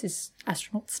space, is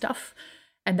astronaut stuff.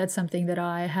 And that's something that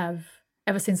I have,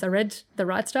 ever since I read The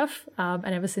Right Stuff and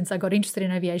ever since I got interested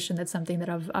in aviation, that's something that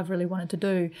I've really wanted to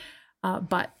do.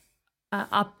 But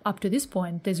up to this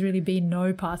point, there's really been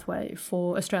no pathway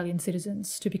for Australian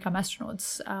citizens to become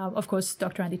astronauts. Of course,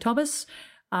 Dr. Andy Thomas,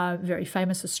 very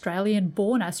famous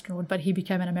Australian-born astronaut, but he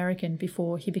became an American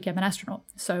before he became an astronaut.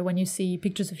 So when you see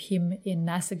pictures of him in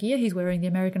NASA gear, he's wearing the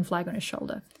American flag on his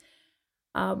shoulder.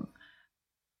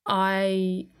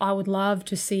 I would love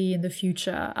to see in the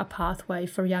future a pathway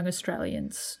for young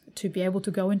Australians to be able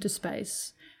to go into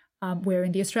space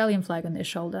wearing the Australian flag on their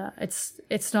shoulder.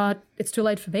 It's too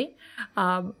late for me,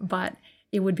 but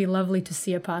it would be lovely to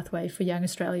see a pathway for young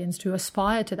Australians to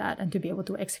aspire to that and to be able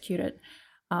to execute it.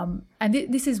 And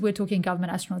we're talking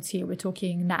government astronauts here. We're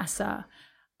talking NASA.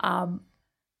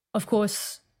 Of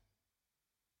course,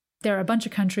 there are a bunch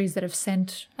of countries that have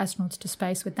sent astronauts to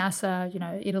space with NASA,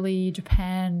 Italy,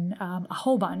 Japan, a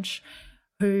whole bunch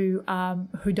who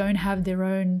don't have their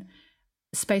own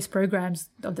space programs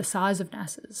of the size of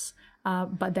NASA's,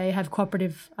 but they have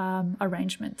cooperative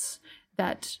arrangements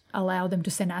that allow them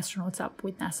to send astronauts up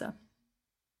with NASA.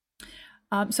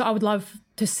 So I would love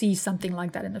to see something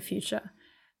like that in the future.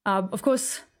 Of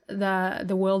course,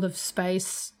 the world of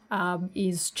space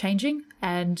is changing,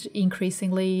 and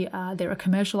increasingly there are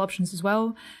commercial options as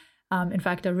well. In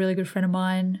fact, a really good friend of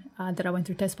mine that I went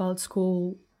through test pilot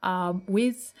school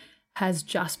with has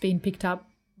just been picked up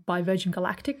by Virgin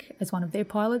Galactic as one of their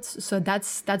pilots. So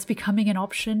that's becoming an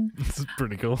option. It's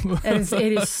pretty cool. It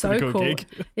is so cool. Gig.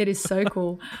 It is so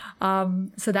cool.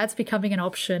 So that's becoming an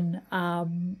option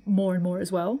more and more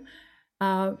as well.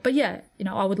 But yeah,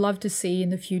 I would love to see in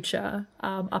the future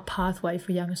a pathway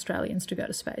for young Australians to go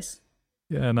to space.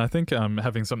 Yeah, and I think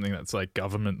having something that's like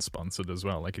government sponsored as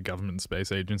well, like a government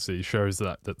space agency, shows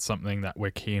that that's something that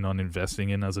we're keen on investing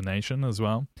in as a nation as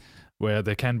well, where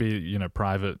there can be,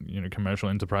 private, commercial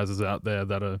enterprises out there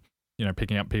that are,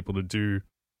 picking up people to do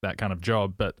that kind of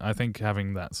job. But I think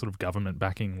having that sort of government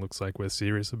backing looks like we're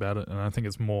serious about it. And I think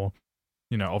it's more,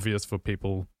 obvious for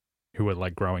people who are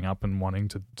like growing up and wanting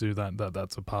to do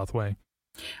that's a pathway.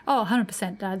 Oh,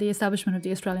 100%. The establishment of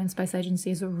the Australian Space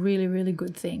Agency is a really, really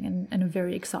good thing and a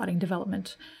very exciting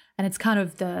development. And it's kind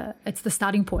of the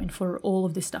starting point for all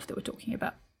of this stuff that we're talking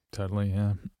about. Totally,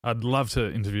 yeah. I'd love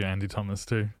to interview Andy Thomas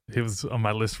too. He was on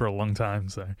my list for a long time.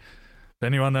 So if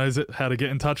anyone knows how to get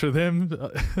in touch with him,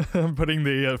 I'm putting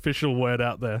the official word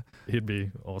out there. He'd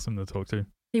be awesome to talk to.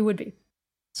 He would be.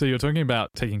 So you're talking about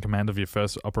taking command of your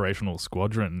first operational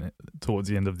squadron towards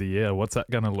the end of the year. What's that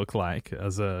going to look like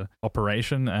as a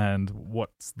operation, and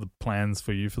what's the plans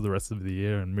for you for the rest of the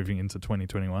year and moving into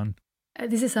 2021?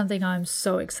 This is something I'm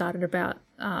so excited about.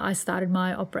 I started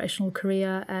my operational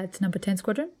career at Number 10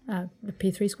 Squadron, the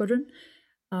P3 Squadron,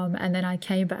 and then I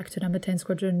came back to Number 10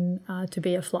 Squadron to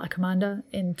be a flight commander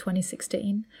in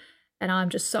 2016. And I'm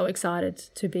just so excited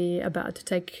to be about to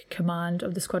take command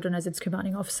of the squadron as its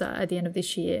commanding officer at the end of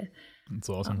this year. That's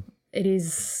awesome.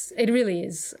 It really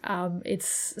is.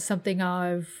 It's something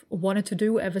I've wanted to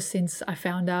do ever since I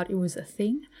found out it was a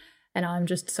thing. And I'm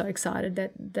just so excited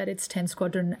that it's 10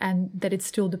 Squadron and that it's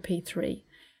still the P3.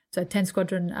 So 10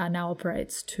 Squadron now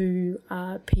operates two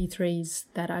P3s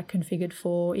that are configured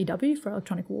for EW, for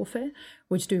electronic warfare,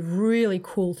 which do really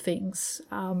cool things,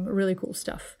 really cool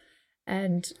stuff.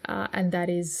 And that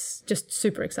is just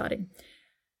super exciting.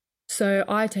 So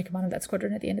I take command of that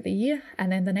squadron at the end of the year,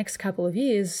 and then the next couple of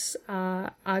years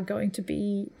are going to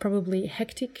be probably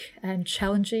hectic and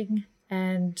challenging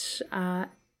and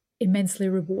immensely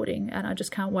rewarding, and I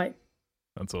just can't wait.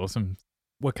 That's awesome.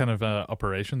 What kind of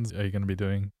operations are you going to be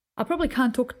doing? I probably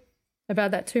can't talk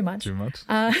about that too much. It's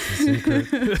a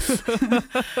secret.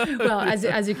 Well,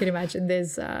 as you can imagine,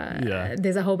 there's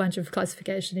a whole bunch of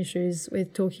classification issues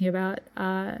with talking about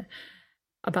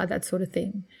that sort of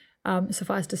thing.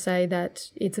 Suffice to say that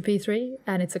it's a P3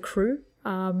 and it's a crew,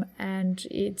 and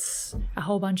it's a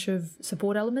whole bunch of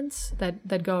support elements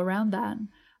that go around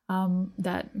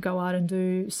that go out and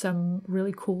do some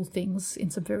really cool things in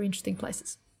some very interesting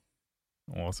places.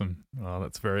 Awesome. Oh,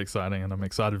 that's very exciting, and I'm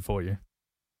excited for you.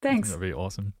 Thanks. That'd be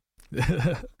awesome.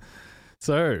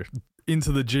 So,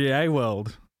 into the GA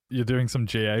world. You're doing some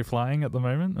GA flying at the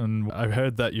moment, and I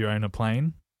heard that you own a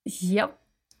plane. Yep.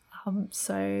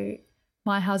 So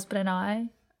my husband and I,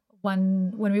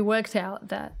 when we worked out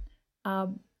that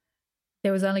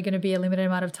there was only going to be a limited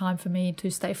amount of time for me to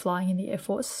stay flying in the Air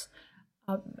Force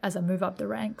as I move up the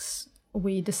ranks,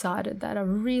 we decided that a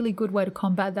really good way to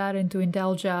combat that and to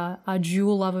indulge a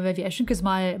dual love of aviation, because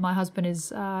my husband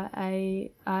is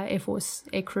a Air Force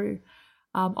aircrew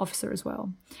officer as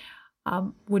well,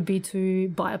 would be to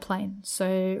buy a plane.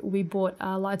 So we bought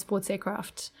a light sports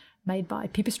aircraft made by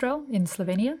Pipistrel in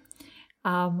Slovenia.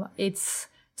 It's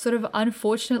sort of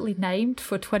unfortunately named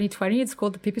for 2020. It's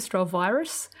called the Pipistrel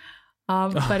virus.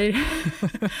 But it's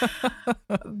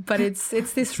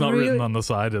this it's not really, written on the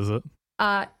side, is it?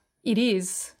 It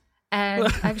is. And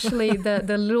actually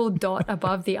the little dot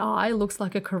above the eye looks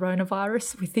like a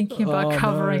coronavirus. We're thinking about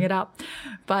covering it up.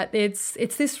 But it's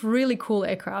this really cool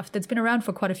aircraft that's been around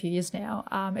for quite a few years now.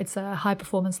 It's a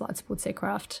high-performance light sports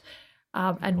aircraft.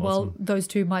 And awesome. While those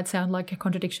two might sound like a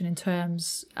contradiction in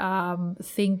terms,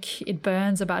 think it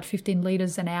burns about 15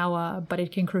 litres an hour, but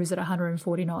it can cruise at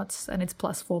 140 knots, and it's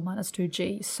plus 4 minus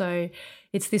 2G. So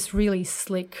it's this really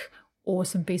slick,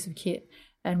 awesome piece of kit.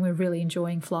 And we're really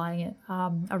enjoying flying it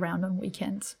around on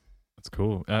weekends. That's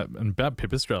cool. And about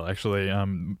pipistrelle, actually,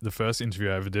 the first interview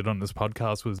I ever did on this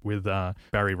podcast was with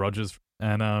Barry Rogers,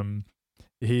 and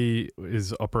he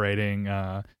is operating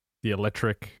the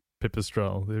electric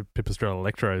pipistrelle, the pipistrelle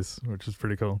Electros, which is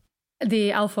pretty cool.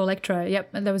 The Alpha Electro, yep.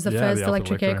 That was the first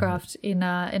electric Electro aircraft in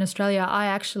Australia. I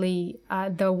actually,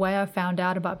 the way I found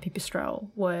out about pipistrelle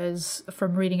was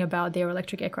from reading about their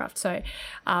electric aircraft. So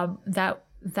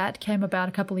that came about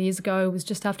a couple of years ago. It was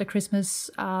just after Christmas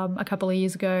a couple of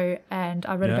years ago, and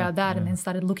I read about that and then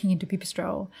started looking into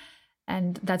pipistrelle.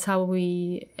 And that's how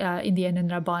we, in the end,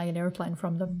 ended up buying an airplane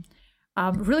from them.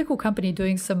 Really cool company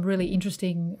doing some really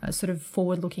interesting sort of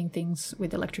forward-looking things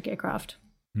with electric aircraft.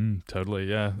 Totally,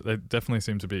 yeah. They definitely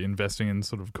seem to be investing in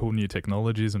sort of cool new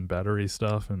technologies and battery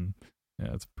stuff, and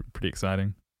yeah, it's pretty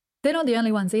exciting. They're not the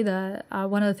only ones either.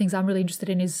 One of the things I'm really interested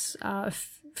in is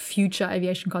future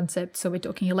aviation concepts. So we're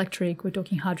talking electric, we're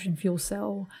talking hydrogen fuel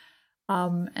cell,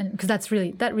 and because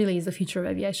that really is the future of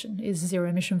aviation, is zero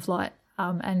emission flight.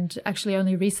 And actually,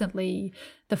 only recently,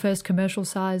 the first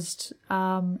commercial-sized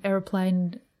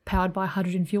aeroplane powered by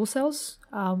hydrogen fuel cells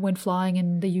went flying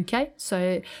in the UK.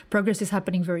 So progress is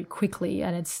happening very quickly,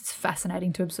 and it's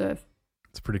fascinating to observe.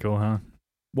 It's pretty cool, huh?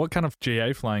 What kind of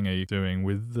GA flying are you doing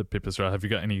with the pipistrelle? Have you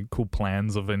got any cool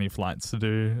plans of any flights to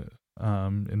do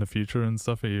in the future and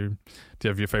stuff? Do you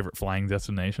have your favourite flying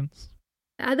destinations?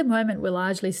 At the moment, we're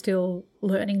largely still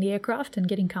learning the aircraft and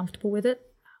getting comfortable with it,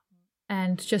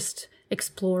 and just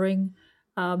exploring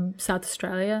South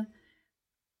Australia.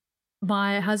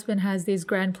 My husband has this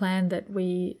grand plan that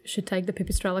we should take the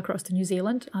pipistrelle across to New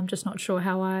Zealand. I'm just not sure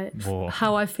how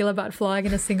I feel about flying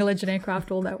in a single engine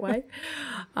aircraft all that way.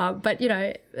 But, you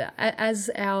know, as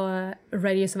our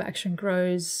radius of action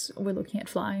grows, we're looking at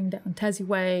flying down Tassie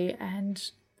Way,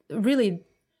 and really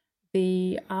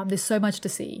there's so much to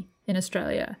see in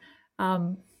Australia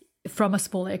from a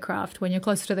small aircraft when you're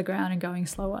closer to the ground and going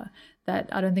slower, that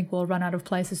I don't think we'll run out of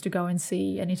places to go and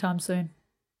see anytime soon.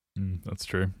 That's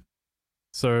true.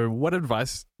 So what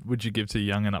advice would you give to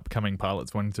young and upcoming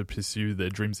pilots wanting to pursue their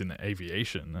dreams in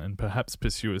aviation and perhaps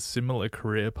pursue a similar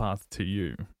career path to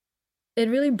you? It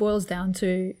really boils down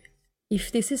to,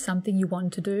 if this is something you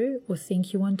want to do or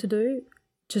think you want to do,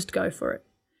 just go for it.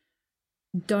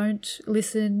 Don't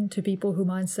listen to people who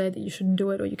might say that you shouldn't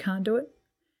do it or you can't do it.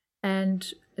 And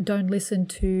don't listen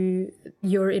to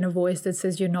your inner voice that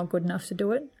says you're not good enough to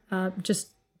do it.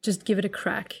 Just give it a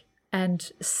crack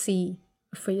and see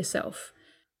for yourself.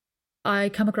 I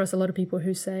come across a lot of people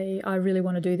who say, I really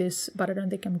want to do this, but I don't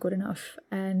think I'm good enough.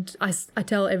 And I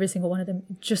tell every single one of them,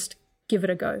 just give it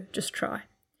a go, just try.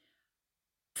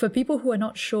 For people who are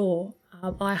not sure,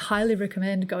 I highly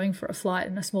recommend going for a flight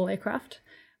in a small aircraft,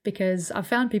 because I've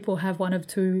found people have one of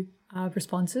two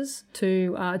responses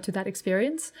to that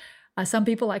experience. Some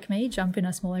people like me jump in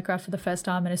a small aircraft for the first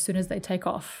time, and as soon as they take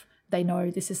off, they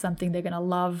know this is something they're going to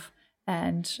love,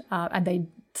 and they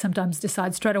sometimes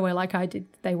decide straight away, like I did,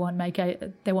 they want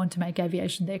to make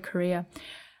aviation their career.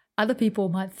 Other people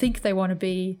might think they want to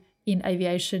be in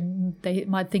aviation, they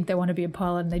might think they want to be a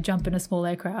pilot, and they jump in a small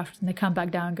aircraft and they come back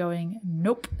down going,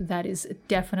 nope, that is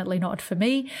definitely not for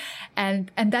me. And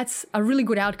that's a really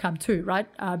good outcome too, right?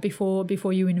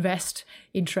 Before you invest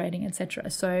in training,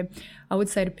 etc. So I would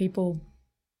say to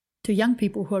young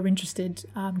people who are interested,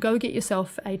 go get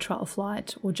yourself a trial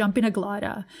flight or jump in a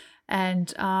glider,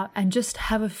 and just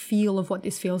have a feel of what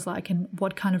this feels like and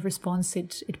what kind of response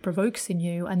it provokes in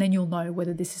you, and then you'll know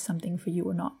whether this is something for you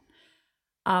or not.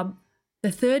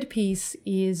 The third piece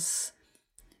is,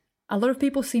 a lot of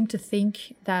people seem to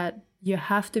think that you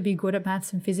have to be good at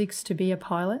maths and physics to be a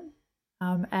pilot.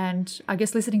 And I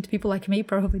guess listening to people like me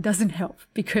probably doesn't help,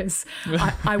 because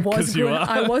I was good.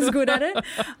 I was good at it,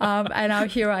 and now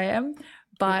here I am.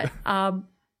 But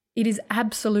it is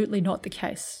absolutely not the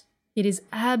case. It is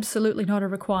absolutely not a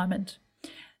requirement.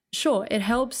 Sure, it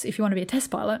helps if you want to be a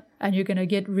test pilot and you're going to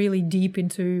get really deep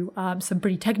into some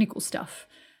pretty technical stuff.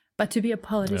 But to be a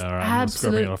pilot is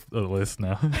absolutely... I'm scrubbing off the list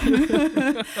now.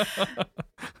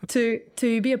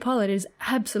 To be a pilot is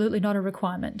absolutely not a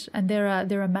requirement. And there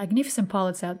are magnificent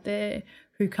pilots out there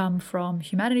who come from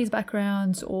humanities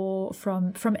backgrounds or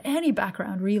from any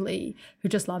background, really, who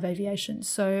just love aviation.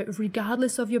 So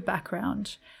regardless of your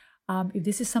background, if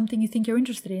this is something you think you're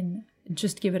interested in,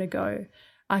 just give it a go.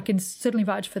 I can certainly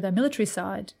vouch for the military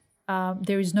side.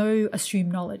 There is no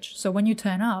assumed knowledge. So when you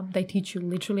turn up, they teach you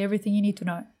literally everything you need to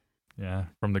know. Yeah,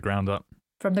 from the ground up.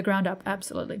 From the ground up,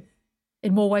 absolutely.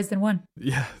 In more ways than one.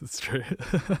 Yeah, that's true.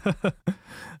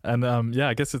 And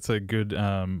I guess it's a good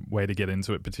way to get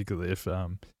into it, particularly if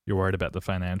you're worried about the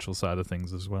financial side of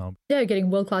things as well. Yeah, you're getting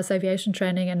world-class aviation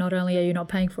training, and not only are you not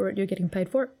paying for it, you're getting paid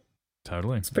for it.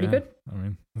 Totally. It's pretty good. I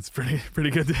mean, it's pretty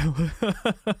good deal.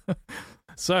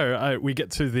 So we get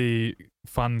to the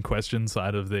fun question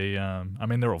side of the, I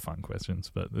mean, they're all fun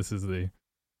questions, but this is the,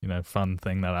 fun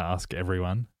thing that I ask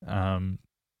everyone.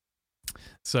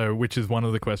 So which is one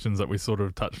of the questions that we sort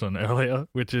of touched on earlier,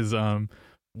 which is,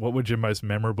 what would your most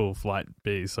memorable flight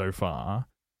be so far?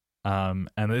 And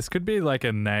this could be like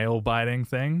a nail-biting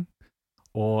thing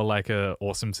or like a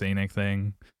awesome scenic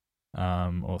thing,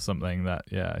 or something that,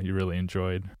 you really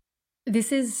enjoyed.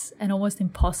 This is an almost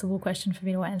impossible question for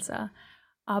me to answer,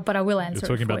 but I will answer it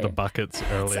for you. You were talking about the buckets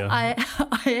earlier. So I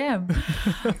am,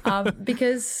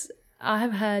 because I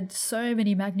have had so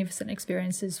many magnificent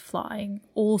experiences flying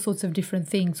all sorts of different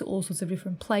things, all sorts of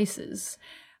different places,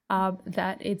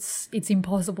 that it's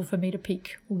impossible for me to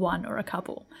pick one or a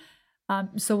couple.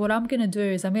 So what I'm going to do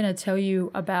is I'm going to tell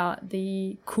you about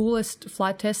the coolest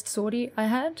flight test sortie I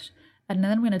had, and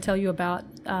then I'm going to tell you about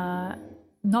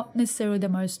not necessarily the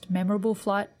most memorable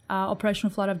flight,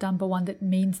 operational flight I've done, but one that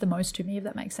means the most to me, if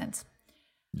that makes sense.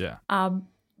 Yeah.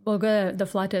 We'll go to the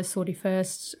flight test sortie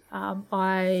first.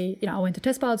 I went to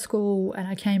test pilot school and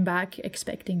I came back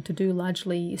expecting to do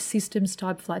largely systems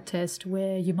type flight test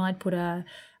where you might put a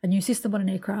new system on an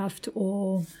aircraft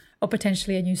or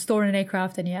potentially a new store in an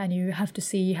aircraft and you have to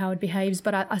see how it behaves.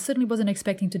 But I certainly wasn't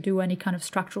expecting to do any kind of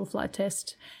structural flight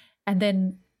test. And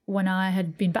then when I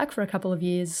had been back for a couple of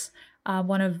years,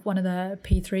 one of the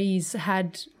P3s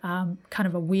had kind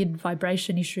of a weird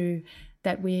vibration issue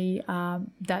that we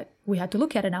had to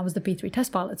look at, and I was the P3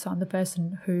 test pilot, so I'm the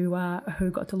person who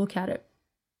got to look at it.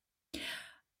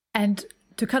 And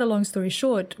to cut a long story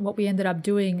short, what we ended up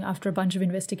doing after a bunch of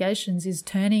investigations is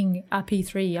turning a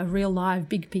P3, a real live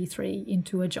big P3,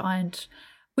 into a giant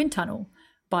wind tunnel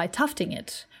by tufting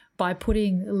it, by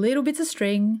putting little bits of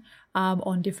string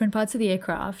on different parts of the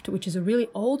aircraft, which is a really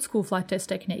old school flight test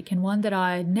technique and one that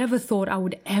I never thought I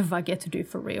would ever get to do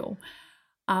for real.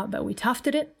 But we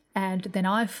tufted it, and then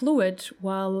I flew it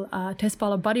while a test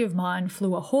pilot buddy of mine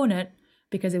flew a Hornet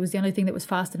because it was the only thing that was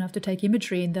fast enough to take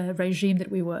imagery in the regime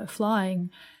that we were flying.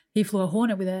 He flew a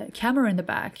Hornet with a camera in the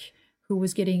back who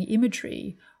was getting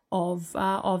imagery of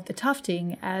the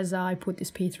tufting as I put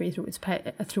this P3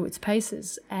 through its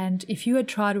paces. And if you had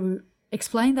tried to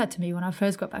explain that to me when I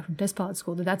first got back from test pilot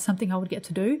school, that's something I would get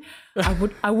to do,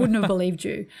 I wouldn't have believed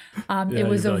you. It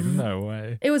was no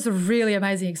way. It was a really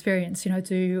amazing experience,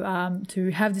 to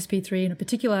have this P3 in a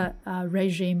particular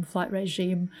flight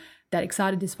regime that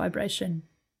excited this vibration,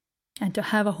 and to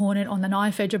have a Hornet on the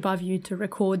knife edge above you to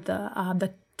record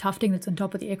the tufting that's on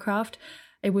top of the aircraft.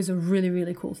 It was a really,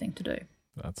 really cool thing to do.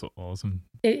 That's awesome.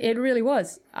 It really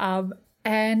was.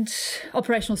 And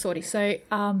operational sortie.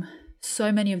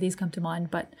 So many of these come to mind,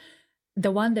 but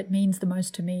the one that means the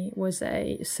most to me was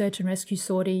a search and rescue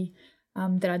sortie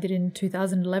that I did in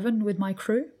 2011 with my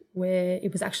crew, where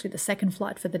it was actually the second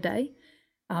flight for the day.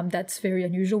 That's very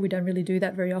unusual. We don't really do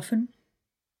that very often,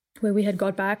 where we had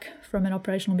got back from an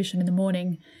operational mission in the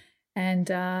morning and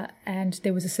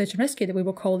there was a search and rescue that we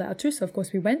were called out to. So, of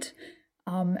course, we went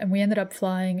and we ended up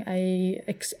flying a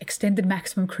extended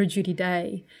maximum crew duty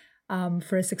day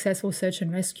for a successful search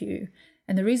and rescue.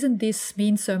 And the reason this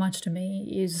means so much to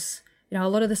me is, a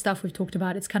lot of the stuff we've talked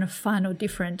about, it's kind of fun or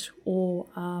different or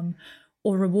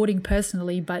rewarding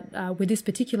personally. But with this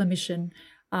particular mission,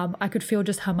 I could feel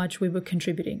just how much we were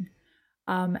contributing.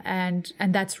 And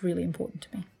that's really important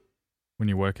to me. When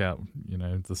you work out,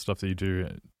 the stuff that you do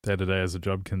day to day as a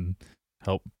job can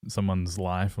help someone's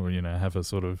life or, have a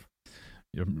sort of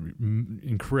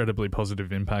incredibly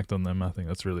positive impact on them, I think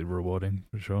that's really rewarding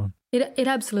for sure. It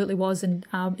absolutely was. And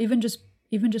even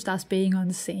just us being on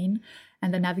the scene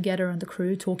and the navigator and the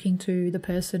crew talking to the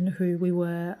person who we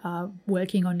were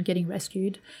working on getting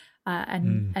rescued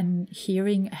and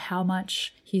hearing how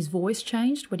much his voice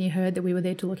changed when he heard that we were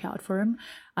there to look out for him.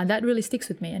 And that really sticks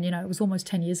with me. And, it was almost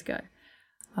 10 years ago.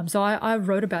 So I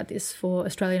wrote about this for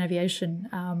Australian Aviation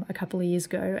a couple of years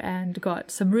ago and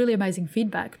got some really amazing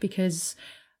feedback because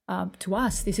to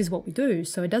us, this is what we do.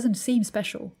 So it doesn't seem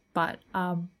special, but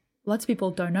lots of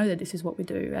people don't know that this is what we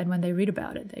do. And when they read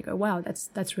about it, they go, wow,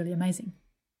 that's really amazing.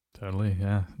 Totally.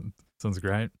 Yeah. Sounds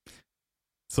great.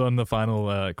 So on the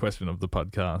final question of the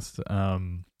podcast,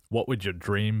 what would your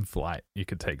dream flight you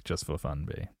could take just for fun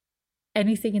be?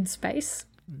 Anything in space.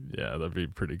 Yeah, that'd be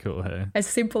pretty cool, hey? As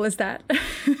simple as that.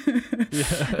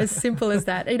 Yeah. As simple as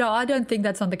that. I don't think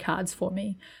that's on the cards for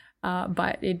me,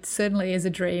 but it certainly is a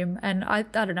dream. And I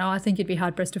don't know, I think you'd be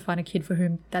hard-pressed to find a kid for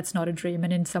whom that's not a dream.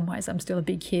 And in some ways, I'm still a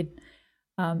big kid.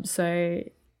 So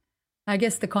I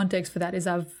guess the context for that is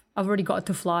I've already got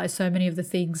to fly so many of the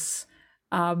things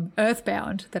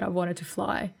earthbound that I wanted to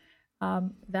fly.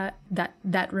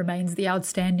 that remains the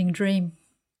outstanding dream.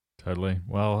 Totally.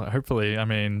 Well, hopefully, I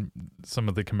mean, some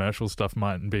of the commercial stuff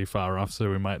mightn't be far off, so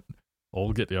we might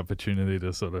all get the opportunity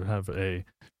to sort of have a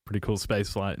pretty cool space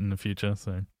flight in the future.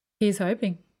 So he's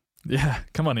hoping. Yeah,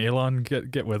 come on, Elon,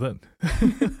 get with it.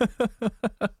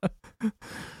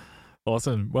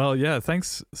 Awesome. Well, yeah,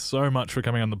 thanks so much for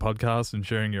coming on the podcast and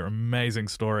sharing your amazing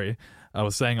story. I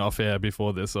was saying off air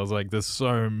before this, I was like, there's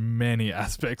so many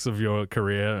aspects of your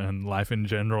career and life in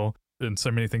general and so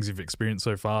many things you've experienced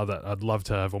so far that I'd love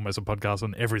to have almost a podcast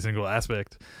on every single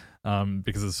aspect,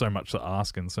 because there's so much to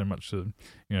ask and so much to,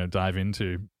 dive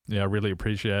into. Yeah, I really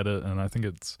appreciate it. And I think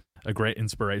it's a great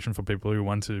inspiration for people who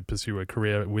want to pursue a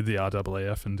career with the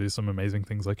RAAF and do some amazing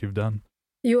things like you've done.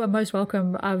 You are most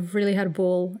welcome. I've really had a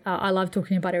ball. I love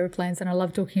talking about airplanes and I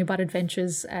love talking about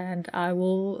adventures, and I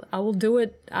will do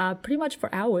it pretty much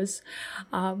for hours.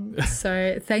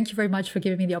 So thank you very much for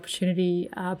giving me the opportunity,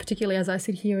 particularly as I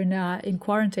sit here in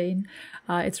quarantine.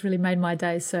 It's really made my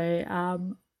day. So I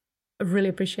really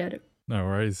appreciate it. No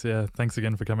worries. Yeah. Thanks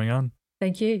again for coming on.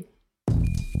 Thank you.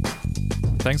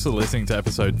 Thanks for listening to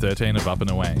episode 13 of Up and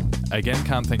Away. Again,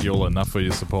 can't thank you all enough for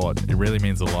your support. It really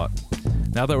means a lot.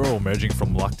 Now that we're all emerging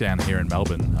from lockdown here in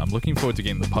Melbourne, I'm looking forward to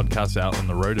getting the podcast out on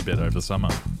the road a bit over summer.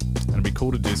 And it'd be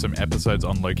cool to do some episodes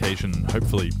on location and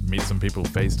hopefully meet some people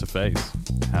face to face.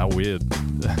 How weird.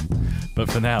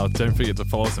 But for now, don't forget to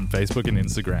follow us on Facebook and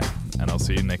Instagram, and I'll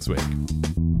see you next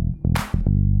week.